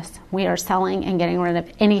Jesus. We are selling and getting rid of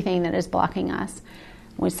anything that is blocking us.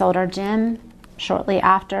 We sold our gym shortly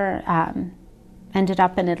after, ended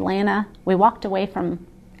up in Atlanta. We walked away from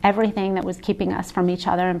everything that was keeping us from each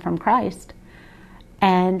other and from Christ.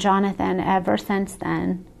 And Jonathan, ever since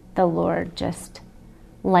then, the Lord just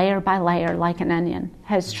layer by layer, like an onion,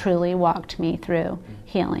 has truly walked me through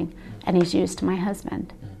healing. And he's used my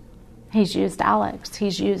husband. He's used Alex.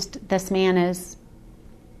 He's used this man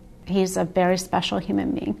he's a very special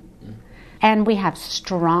human being. And we have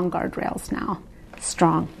strong guardrails now.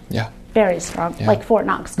 Strong. Yeah. Very strong. Yeah. Like Fort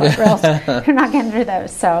Knox guardrails. You're not getting through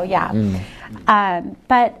those. So, yeah.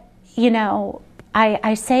 But,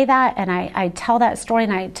 I say that and I tell that story,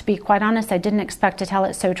 and to be quite honest, I didn't expect to tell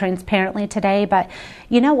it so transparently today, but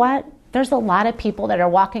you know what? There's a lot of people that are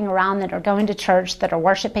walking around, that are going to church, that are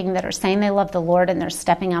worshiping, that are saying they love the Lord, and they're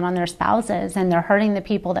stepping out on their spouses, and they're hurting the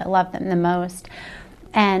people that love them the most.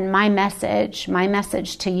 And my message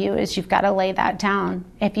to you is you've got to lay that down.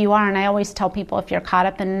 If you are, and I always tell people, if you're caught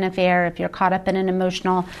up in an affair, if you're caught up in an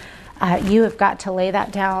emotional, you have got to lay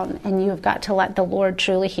that down, and you have got to let the Lord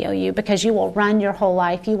truly heal you, because you will run your whole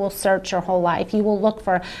life. You will search your whole life. You will look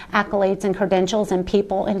for accolades and credentials and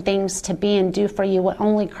people and things to be and do for you what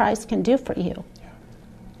only Christ can do for you. Yeah.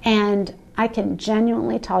 And I can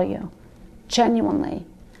genuinely tell you,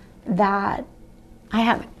 that I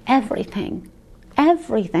have everything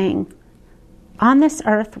on this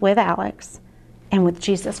earth with Alex and with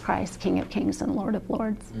Jesus Christ, King of Kings and Lord of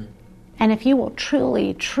Lords. And if you will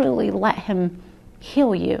truly, truly let him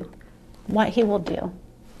heal you, what he will do.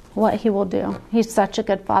 He's such a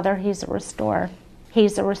good Father. He's a restorer.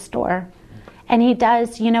 And he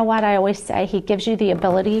does, you know what I always say, he gives you the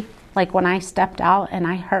ability, like when I stepped out and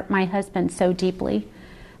I hurt my husband so deeply,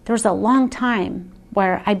 there was a long time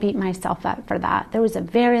where I beat myself up for that. There was a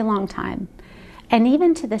very long time. And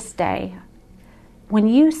even to this day, when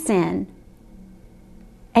you sin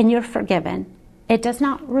and you're forgiven, it does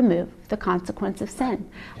not remove the consequence of sin.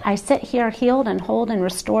 I sit here healed and whole and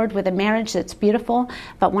restored with a marriage that's beautiful,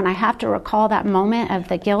 but when I have to recall that moment of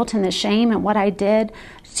the guilt and the shame and what I did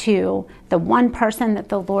to the one person that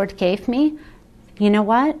the Lord gave me, you know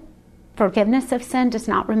what? Forgiveness of sin does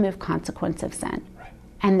not remove consequence of sin. Right.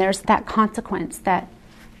 And there's that consequence that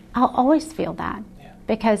I'll always feel that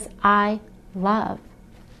because I love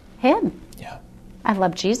him. Yeah. I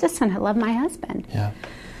love Jesus and I love my husband. Yeah.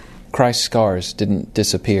 Christ's scars didn't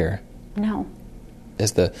disappear. No.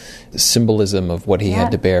 As the symbolism of what he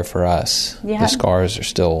had to bear for us, the scars are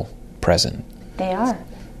still present. They are.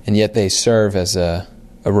 And yet they serve as a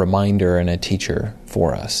reminder and a teacher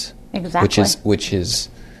for us. Exactly. Which is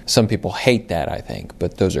some people hate that, I think,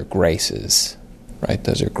 but those are graces, right?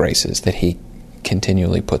 Those are graces that he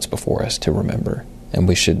continually puts before us to remember. And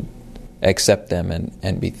we should accept them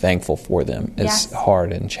and be thankful for them, as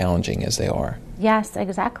hard and challenging as they are. Yes,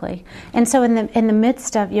 exactly. And so in the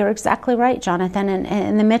midst of, you're exactly right, Jonathan, and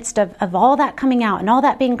in the midst of all that coming out and all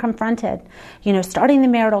that being confronted, starting the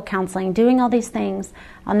marital counseling, doing all these things,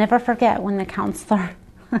 I'll never forget when the counselor,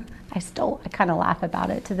 I kind of laugh about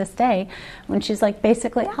it to this day, when she's like,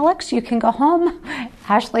 basically, Alex, you can go home.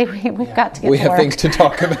 Ashley, we've got to get to work. We have things to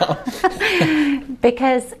talk about.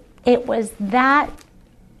 Because it was that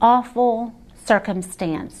awful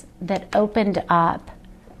circumstance that opened up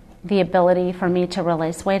the ability for me to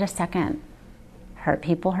realize, wait a second, hurt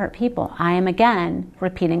people. I am again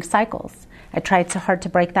repeating cycles. I tried so hard to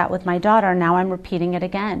break that with my daughter. Now I'm repeating it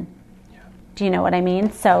again. Yeah. Do you know what I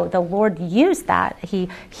mean? So the Lord used that. He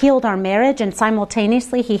healed our marriage, and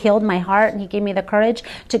simultaneously He healed my heart, and He gave me the courage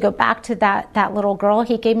to go back to that little girl.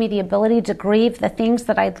 He gave me the ability to grieve the things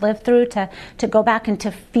that I'd lived through, to go back and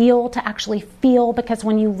to feel, to actually feel, because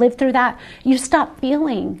when you live through that, you stop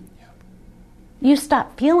feeling. You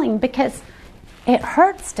stop feeling because it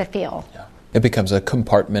hurts to feel. Yeah. It becomes a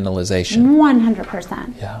compartmentalization.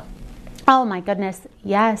 100%. Yeah. Oh my goodness,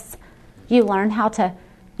 yes. You learn how to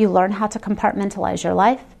compartmentalize your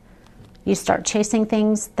life. You start chasing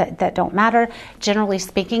things that don't matter. Generally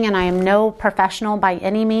speaking, and I am no professional by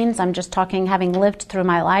any means, I'm just talking having lived through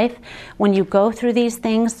my life. When you go through these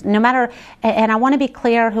things, no matter, and I want to be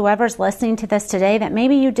clear, whoever's listening to this today, that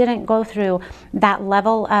maybe you didn't go through that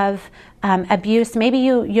level of abuse. Maybe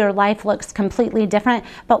your life looks completely different,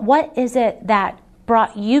 but what is it that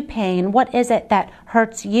brought you pain? What is it that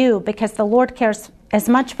hurts you? Because the Lord cares as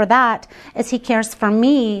much for that as He cares for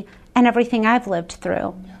me and everything I've lived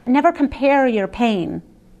through. Never compare your pain.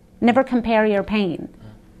 Never compare your pain.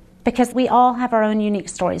 Because we all have our own unique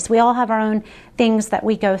stories. We all have our own things that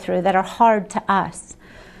we go through that are hard to us.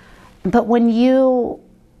 But when you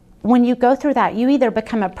go through that, you either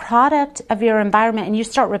become a product of your environment and you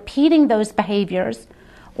start repeating those behaviors,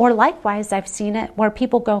 or likewise, I've seen it where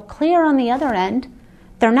people go clear on the other end.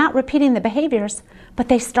 They're not repeating the behaviors, but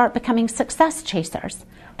they start becoming success chasers,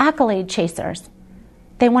 accolade chasers.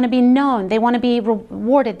 They want to be known. They want to be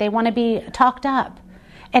rewarded. They want to be talked up.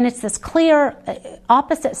 And it's this clear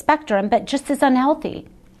opposite spectrum, but just as unhealthy.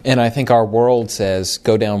 And I think our world says,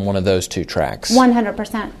 go down one of those two tracks.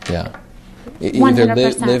 100%. Yeah. 100%.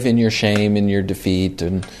 Either live in your shame and your defeat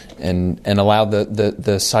and allow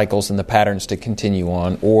the cycles and the patterns to continue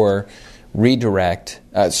on, or redirect.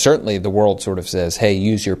 Certainly the world sort of says, hey,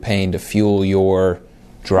 use your pain to fuel your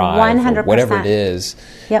drive, 100%. Or whatever it is.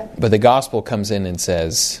 Yep. But the gospel comes in and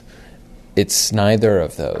says, it's neither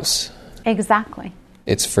of those. Exactly.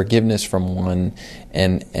 It's forgiveness from one,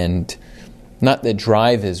 and not that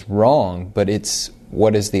drive is wrong, but it's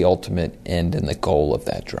what is the ultimate end and the goal of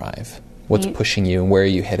that drive. What's pushing you and where are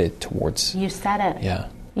you headed towards? You said it. Yeah.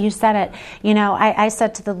 You said it. I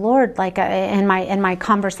said to the Lord, like in my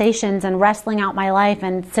conversations and wrestling out my life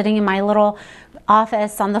and sitting in my little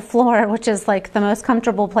office on the floor, which is like the most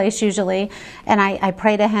comfortable place usually, and I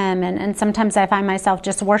pray to Him, and sometimes I find myself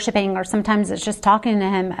just worshiping, or sometimes it's just talking to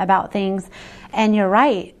Him about things. And you're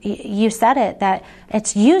right, you said it, that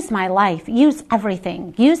it's use my life, use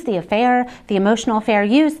everything, use the affair, the emotional affair,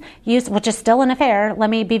 use which is still an affair. Let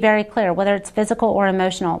me be very clear, whether it's physical or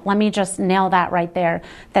emotional. Let me just nail that right there,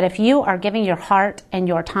 that if you are giving your heart and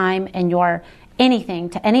your time and your anything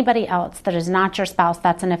to anybody else that is not your spouse,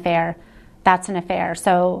 that's an affair. That's an affair.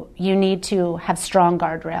 So you need to have strong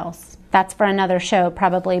guardrails. That's for another show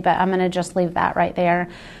probably, but I'm going to just leave that right there.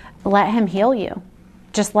 Let Him heal you.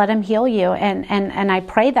 Just let Him heal you. And I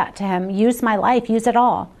pray that to Him. Use my life. Use it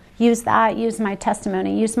all. Use that. Use my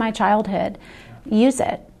testimony. Use my childhood. Use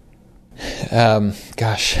it.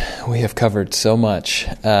 Gosh, we have covered so much.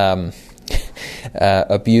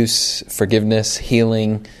 Abuse, forgiveness,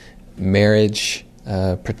 healing, marriage,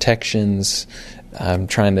 protections, I'm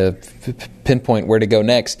trying to pinpoint where to go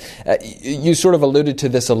next. You sort of alluded to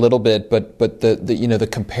this a little bit, but the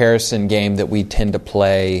comparison game that we tend to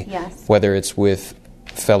play, yes. whether it's with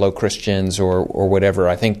fellow Christians or whatever,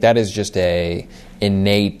 I think that is just a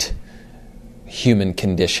innate human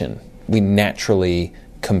condition. We naturally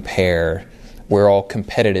compare. We're all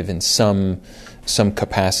competitive in some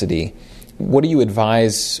capacity. What do you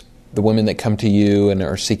advise the women that come to you and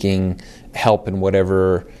are seeking help in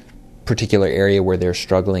whatever particular area where they're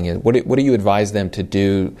struggling in? What do you advise them to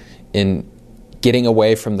do in getting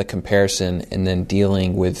away from the comparison and then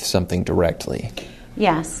dealing with something directly?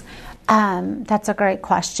 Yes, that's a great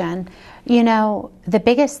question. The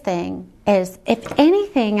biggest thing is, if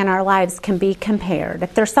anything in our lives can be compared,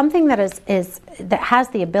 if there's something that that has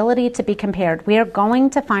the ability to be compared, we are going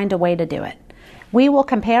to find a way to do it. We will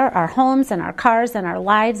compare our homes and our cars and our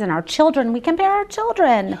lives and our children. We compare our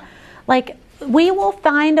children. We will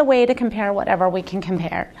find a way to compare whatever we can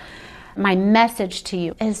compare. My message to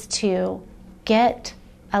you is to get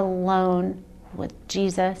alone with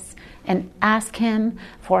Jesus and ask Him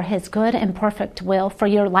for His good and perfect will for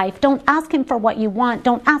your life. Don't ask Him for what you want.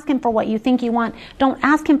 Don't ask Him for what you think you want. Don't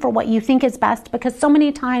ask Him for what you think is best, because so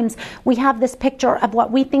many times we have this picture of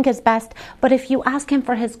what we think is best, but if you ask Him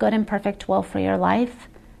for His good and perfect will for your life,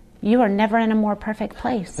 you are never in a more perfect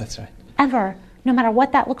place. That's right. Ever. No matter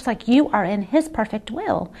what that looks like, you are in His perfect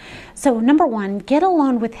will. So number one, get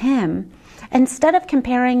alone with Him. Instead of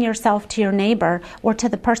comparing yourself to your neighbor or to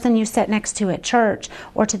the person you sit next to at church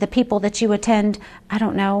or to the people that you attend,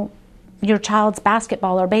 your child's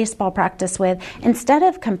basketball or baseball practice with, instead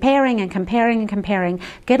of comparing,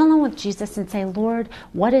 get along with Jesus and say, Lord,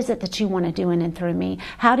 what is it that you want to do in and through me?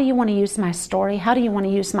 How do you want to use my story? How do you want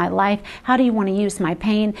to use my life? How do you want to use my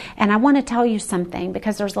pain? And I want to tell you something,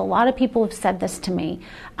 because there's a lot of people who've said this to me.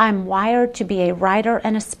 I'm wired to be a writer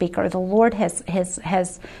and a speaker. The Lord has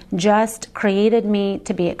just created me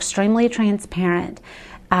to be extremely transparent.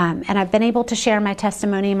 And I've been able to share my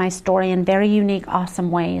testimony, my story in very unique,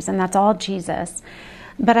 awesome ways, and that's all Jesus.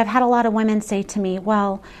 But I've had a lot of women say to me,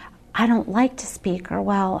 well, I don't like to speak, or,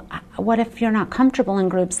 well, what if you're not comfortable in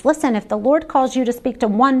groups? Listen, if the Lord calls you to speak to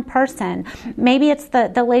one person, maybe it's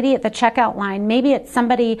the lady at the checkout line, maybe it's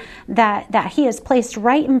somebody that He has placed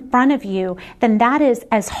right in front of you, then that is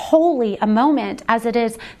as holy a moment as it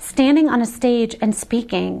is standing on a stage and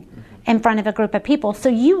speaking in front of a group of people. So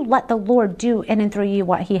you let the Lord do in and through you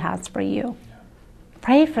what He has for you.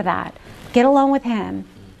 Pray for that. Get alone with Him.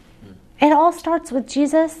 It all starts with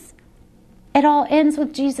Jesus. It all ends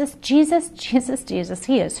with Jesus. Jesus, Jesus, Jesus.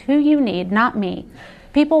 He is who you need, not me.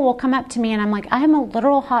 People will come up to me and I'm like, I am a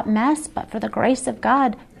literal hot mess, but for the grace of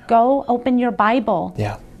God, go open your Bible.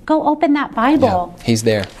 Yeah. Go open that Bible. Yeah. He's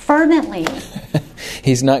there. Fervently.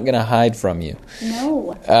 He's not going to hide from you.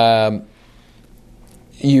 No.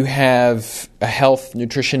 You have a health,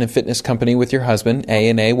 nutrition, and fitness company with your husband,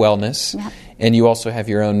 A&A Wellness. Yep. And you also have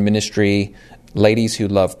your own ministry, Ladies Who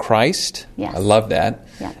Love Christ. Yes. I love that.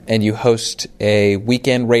 Yep. And you host a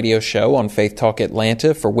weekend radio show on Faith Talk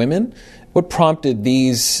Atlanta for women. What prompted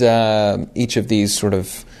each of these sort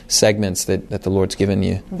of segments that the Lord's given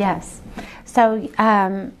you? Yes. So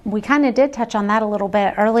we kind of did touch on that a little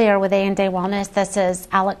bit earlier with A&A Wellness. This is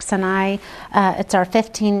Alex and I. It's our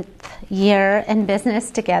 15th year in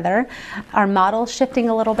business together. Our model's shifting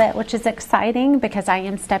a little bit, which is exciting because I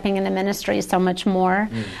am stepping into ministry so much more.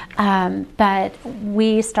 But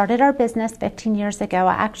we started our business 15 years ago.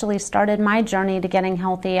 I actually started my journey to getting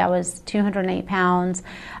healthy. I was 208 pounds.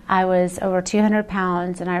 I was over 200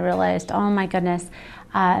 pounds, and I realized, oh my goodness,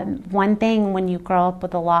 one thing when you grow up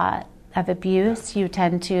with a lot of abuse, you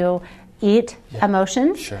tend to eat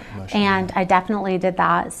emotions. Sure, and I definitely did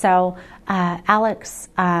that. So Alex,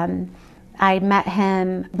 I met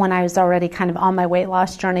him when I was already kind of on my weight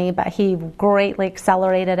loss journey, but he greatly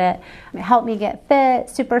accelerated it. It helped me get fit,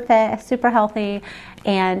 super healthy,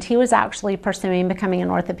 and he was actually pursuing becoming an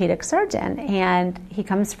orthopedic surgeon. And he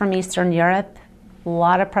comes from Eastern Europe. A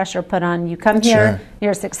lot of pressure put on you. Come here, Sure.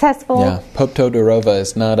 You're successful. Yeah, Poptodorova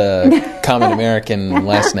is not a common American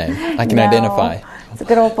last name. I can identify. It's a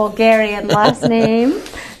good old Bulgarian last name.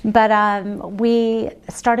 But we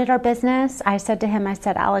started our business. I said to him,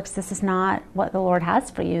 Alex, this is not what the Lord has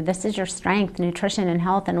for you. This is your strength, nutrition and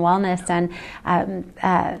health and wellness. And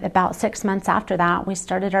about 6 months after that, we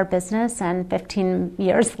started our business. And 15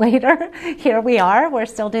 years later, here we are. We're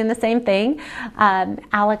still doing the same thing.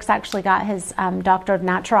 Alex actually got his Doctor of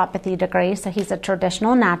Naturopathy degree, so he's a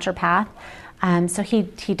traditional naturopath. So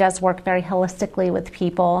he does work very holistically with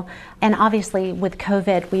people. And obviously with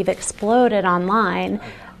COVID, we've exploded online.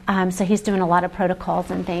 So he's doing a lot of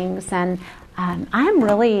protocols and things. And I'm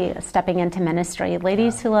really stepping into ministry.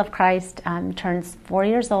 Ladies Who Love Christ turns 4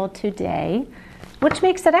 years old today, which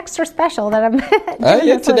makes it extra special that I'm doing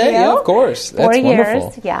this today, with you. of course. That's 4 years,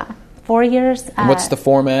 wonderful. yeah. 4 years. And what's the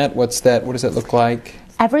format? What does that look like?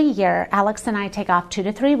 Every year, Alex and I take off 2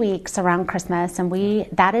 to 3 weeks around Christmas, and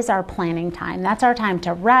that is our planning time. That's our time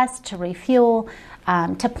to rest, to refuel,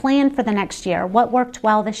 to plan for the next year. What worked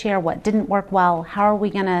well this year? What didn't work well? How are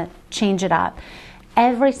we going to change it up?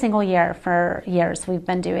 Every single year for years we've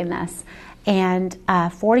been doing this. And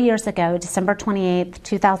 4 years ago, December 28th,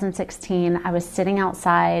 2016, I was sitting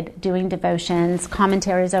outside doing devotions,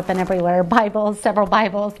 commentaries open everywhere, Bibles, several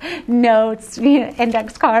Bibles, notes,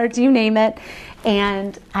 index cards, you name it.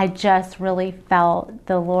 And I just really felt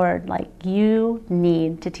the Lord, like, you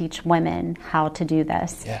need to teach women how to do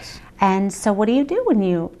this. Yes. And so what do you do when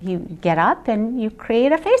you get up and you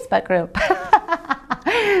create a Facebook group?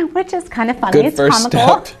 Which is kind of funny. Good it's first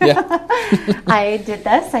comical. step. Yeah. I did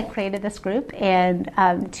this. I created this group, and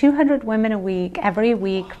 200 women a week, every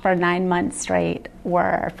week for 9 months straight,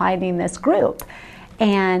 were finding this group.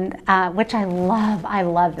 And which I love. I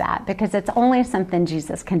love that because it's only something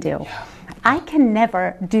Jesus can do. Yeah. I can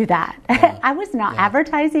never do that. Yeah. I was not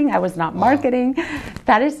advertising. I was not marketing.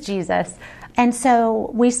 That is Jesus. And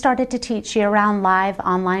so we started to teach year-round live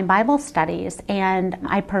online Bible studies, and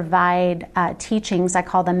I provide teachings, I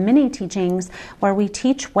call them mini teachings, where we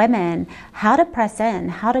teach women how to press in,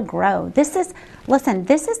 how to grow. This is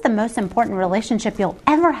the most important relationship you'll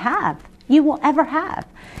ever have. You will ever have.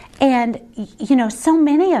 And, so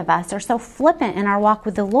many of us are so flippant in our walk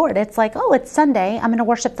with the Lord. It's like, oh, it's Sunday, I'm going to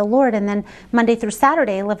worship the Lord, and then Monday through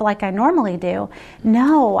Saturday, live like I normally do.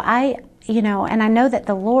 No, and I know that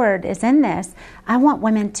the Lord is in this. I want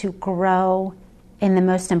women to grow in the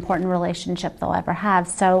most important relationship they'll ever have.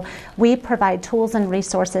 So we provide tools and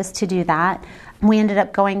resources to do that. We ended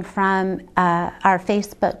up going from our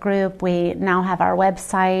Facebook group. We now have our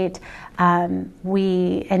website.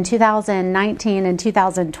 In 2019 and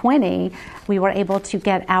 2020, we were able to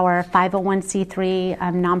get our 501c3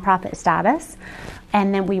 nonprofit status.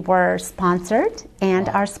 And then we were sponsored, and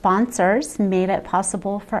our sponsors made it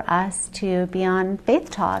possible for us to be on Faith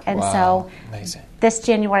Talk. And so amazing. This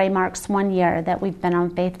January marks 1 year that we've been on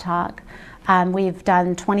Faith Talk. We've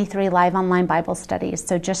done 23 live online Bible studies,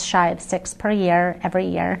 so just shy of 6 per year, every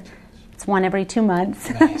year. It's 1 every 2 months.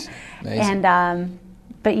 Amazing. And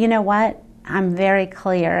but you know what? I'm very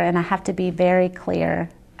clear, and I have to be very clear.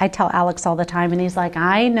 I tell Alex all the time, and he's like,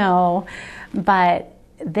 I know, but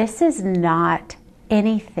this is not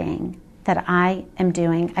anything that I am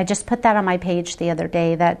doing. I just put that on my page the other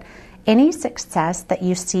day, that any success that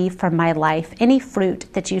you see from my life, any fruit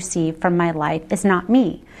that you see from my life is not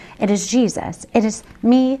me. It is Jesus. It is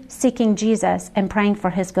me seeking Jesus and praying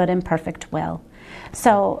for his good and perfect will.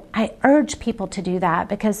 So I urge people to do that,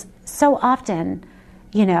 because so often,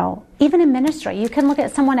 even in ministry, you can look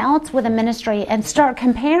at someone else with a ministry and start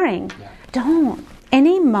comparing. Yeah. Don't.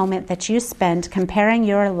 Any moment that you spend comparing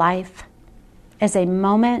your life is a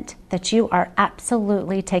moment that you are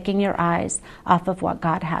absolutely taking your eyes off of what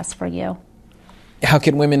God has for you. How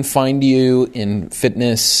can women find you in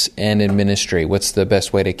fitness and in ministry? What's the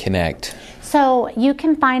best way to connect? So you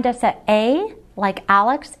can find us at like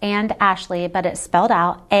Alex and Ashley, but it's spelled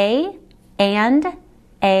out,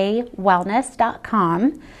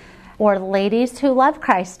 wellness.com, or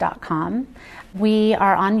ladieswholovechrist.com. We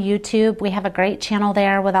are on YouTube. We have a great channel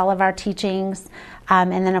there with all of our teachings.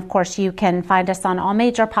 And then, of course, you can find us on all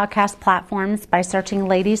major podcast platforms by searching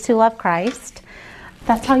Ladies Who Love Christ.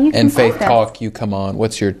 That's how you can And find Faith us. Talk, you come on.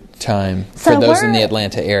 What's your time So for those in the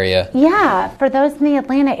Atlanta area? Yeah, for those in the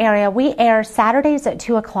Atlanta area, we air Saturdays at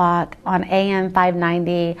 2 o'clock on AM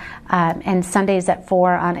 590 and Sundays at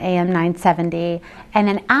 4 on AM 970. And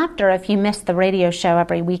then after, if you miss the radio show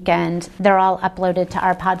every weekend, they're all uploaded to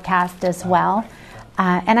our podcast as well.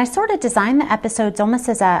 And I sort of designed the episodes almost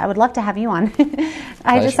as I would love to have you on.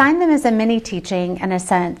 I designed them as a mini teaching in a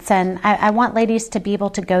sense. And I want ladies to be able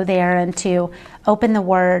to go there and to open the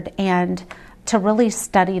Word and to really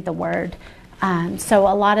study the Word. So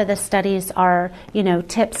a lot of the studies are,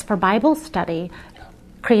 tips for Bible study,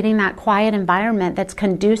 creating that quiet environment that's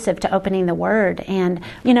conducive to opening the Word. And,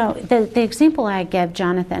 the example I give,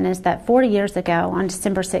 Jonathan, is that 40 years ago on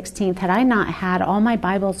December 16th, had I not had all my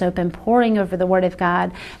Bibles open, poring over the Word of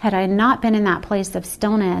God, had I not been in that place of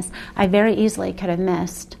stillness, I very easily could have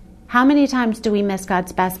missed. How many times do we miss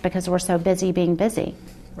God's best because we're so busy being busy?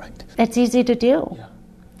 Right. It's easy to do. Yeah.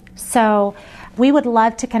 So we would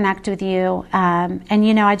love to connect with you. And,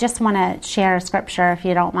 I just want to share a scripture, if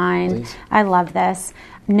you don't mind. Please. I love this.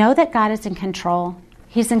 Know that God is in control.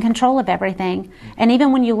 He's in control of everything. And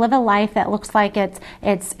even when you live a life that looks like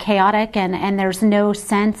it's chaotic and there's no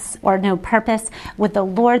sense or no purpose, with the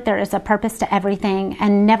Lord there is a purpose to everything,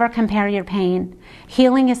 and never compare your pain.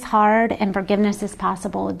 Healing is hard and forgiveness is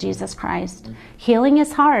possible with Jesus Christ. Healing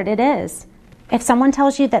is hard, it is. If someone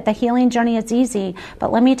tells you that the healing journey is easy,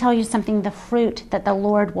 but let me tell you something, the fruit that the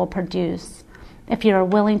Lord will produce, if you're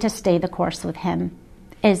willing to stay the course with Him,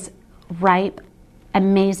 is ripe,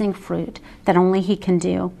 amazing fruit that only He can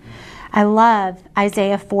do. I love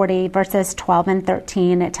Isaiah 40 verses 12 and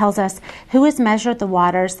 13. It tells us, who has measured the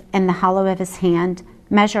waters in the hollow of His hand,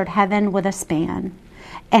 measured heaven with a span,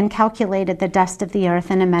 and calculated the dust of the earth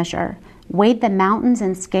in a measure, weighed the mountains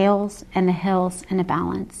in scales and the hills in a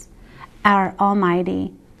balance. Our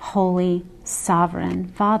almighty, holy, sovereign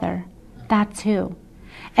Father. That's who.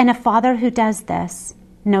 And a Father who does this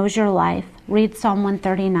knows your life. Read Psalm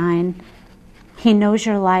 139. He knows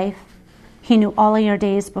your life. He knew all of your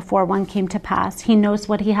days before one came to pass. He knows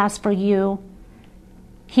what He has for you.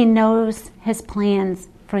 He knows His plans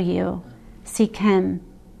for you. Seek Him.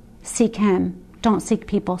 Seek Him. Don't seek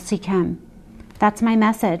people. Seek Him. That's my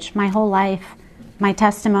message, my whole life, my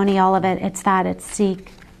testimony, all of it. It's that. It's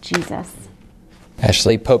seek Jesus.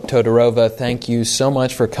 Ashley Pope Todorova, thank you so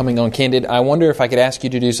much for coming on Candid. I wonder if I could ask you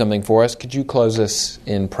to do something for us. Could you close us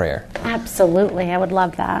in prayer? Absolutely. I would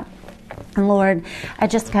love that. And Lord, I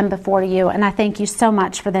just come before you, and I thank you so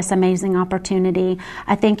much for this amazing opportunity.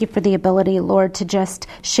 I thank you for the ability, Lord, to just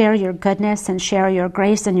share your goodness and share your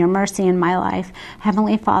grace and your mercy in my life.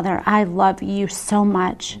 Heavenly Father, I love you so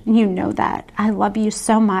much. You know that. I love you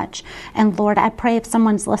so much. And Lord, I pray if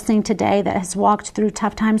someone's listening today that has walked through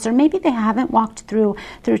tough times, or maybe they haven't walked through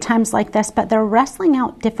times like this, but they're wrestling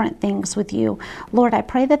out different things with you. Lord, I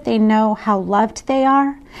pray that they know how loved they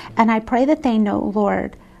are, and I pray that they know,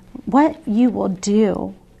 Lord, what you will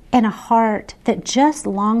do in a heart that just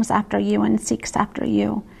longs after you and seeks after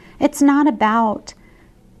you. It's not about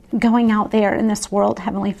going out there in this world,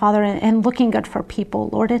 Heavenly Father, and looking good for people.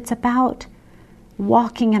 Lord, it's about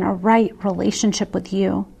walking in a right relationship with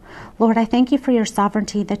you. Lord, I thank you for your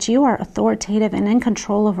sovereignty, that you are authoritative and in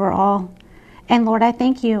control over all. And Lord, I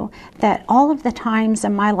thank you that all of the times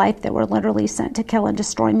in my life that were literally sent to kill and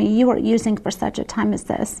destroy me, you are using for such a time as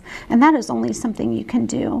this. And that is only something you can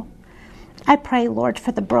do. I pray, Lord,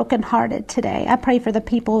 for the brokenhearted today. I pray for the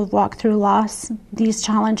people who've walked through loss, these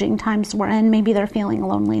challenging times we're in. Maybe they're feeling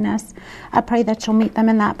loneliness. I pray that you'll meet them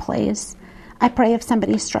in that place. I pray if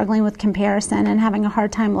somebody's struggling with comparison and having a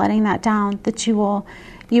hard time letting that down, that you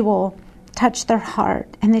will touch their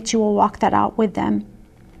heart and that you will walk that out with them.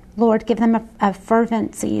 Lord, give them a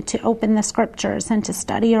fervency to open the scriptures and to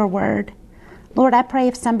study your word. Lord, I pray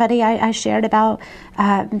if somebody, I shared about,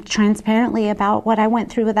 transparently about what I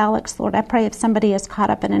went through with Alex, Lord, I pray if somebody is caught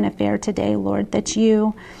up in an affair today, Lord, that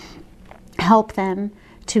you help them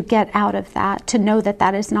to get out of that, to know that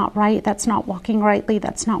that is not right, that's not walking rightly,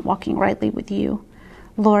 that's not walking rightly with you.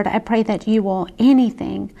 Lord, I pray that you will,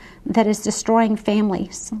 anything that is destroying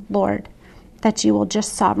families, Lord, that you will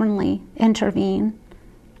just sovereignly intervene.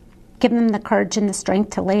 Give them the courage and the strength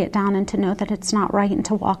to lay it down and to know that it's not right and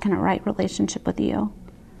to walk in a right relationship with you.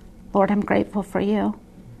 Lord, I'm grateful for you.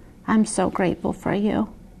 I'm so grateful for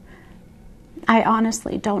you. I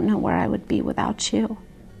honestly don't know where I would be without you.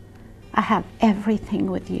 I have everything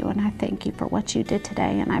with you, and I thank you for what you did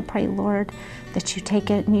today. And I pray, Lord, that you take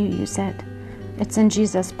it and you use it. It's in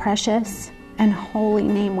Jesus' precious and holy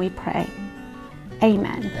name we pray.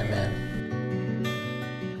 Amen. Amen.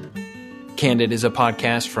 Candid is a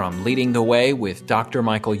podcast from Leading the Way with Dr.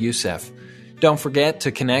 Michael Youssef. Don't forget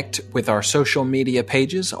to connect with our social media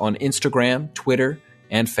pages on Instagram, Twitter,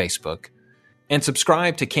 and Facebook. And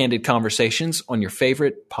subscribe to Candid Conversations on your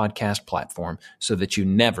favorite podcast platform so that you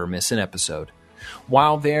never miss an episode.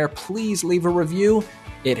 While there, please leave a review.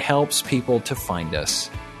 It helps people to find us.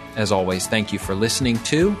 As always, thank you for listening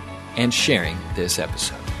to and sharing this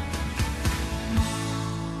episode.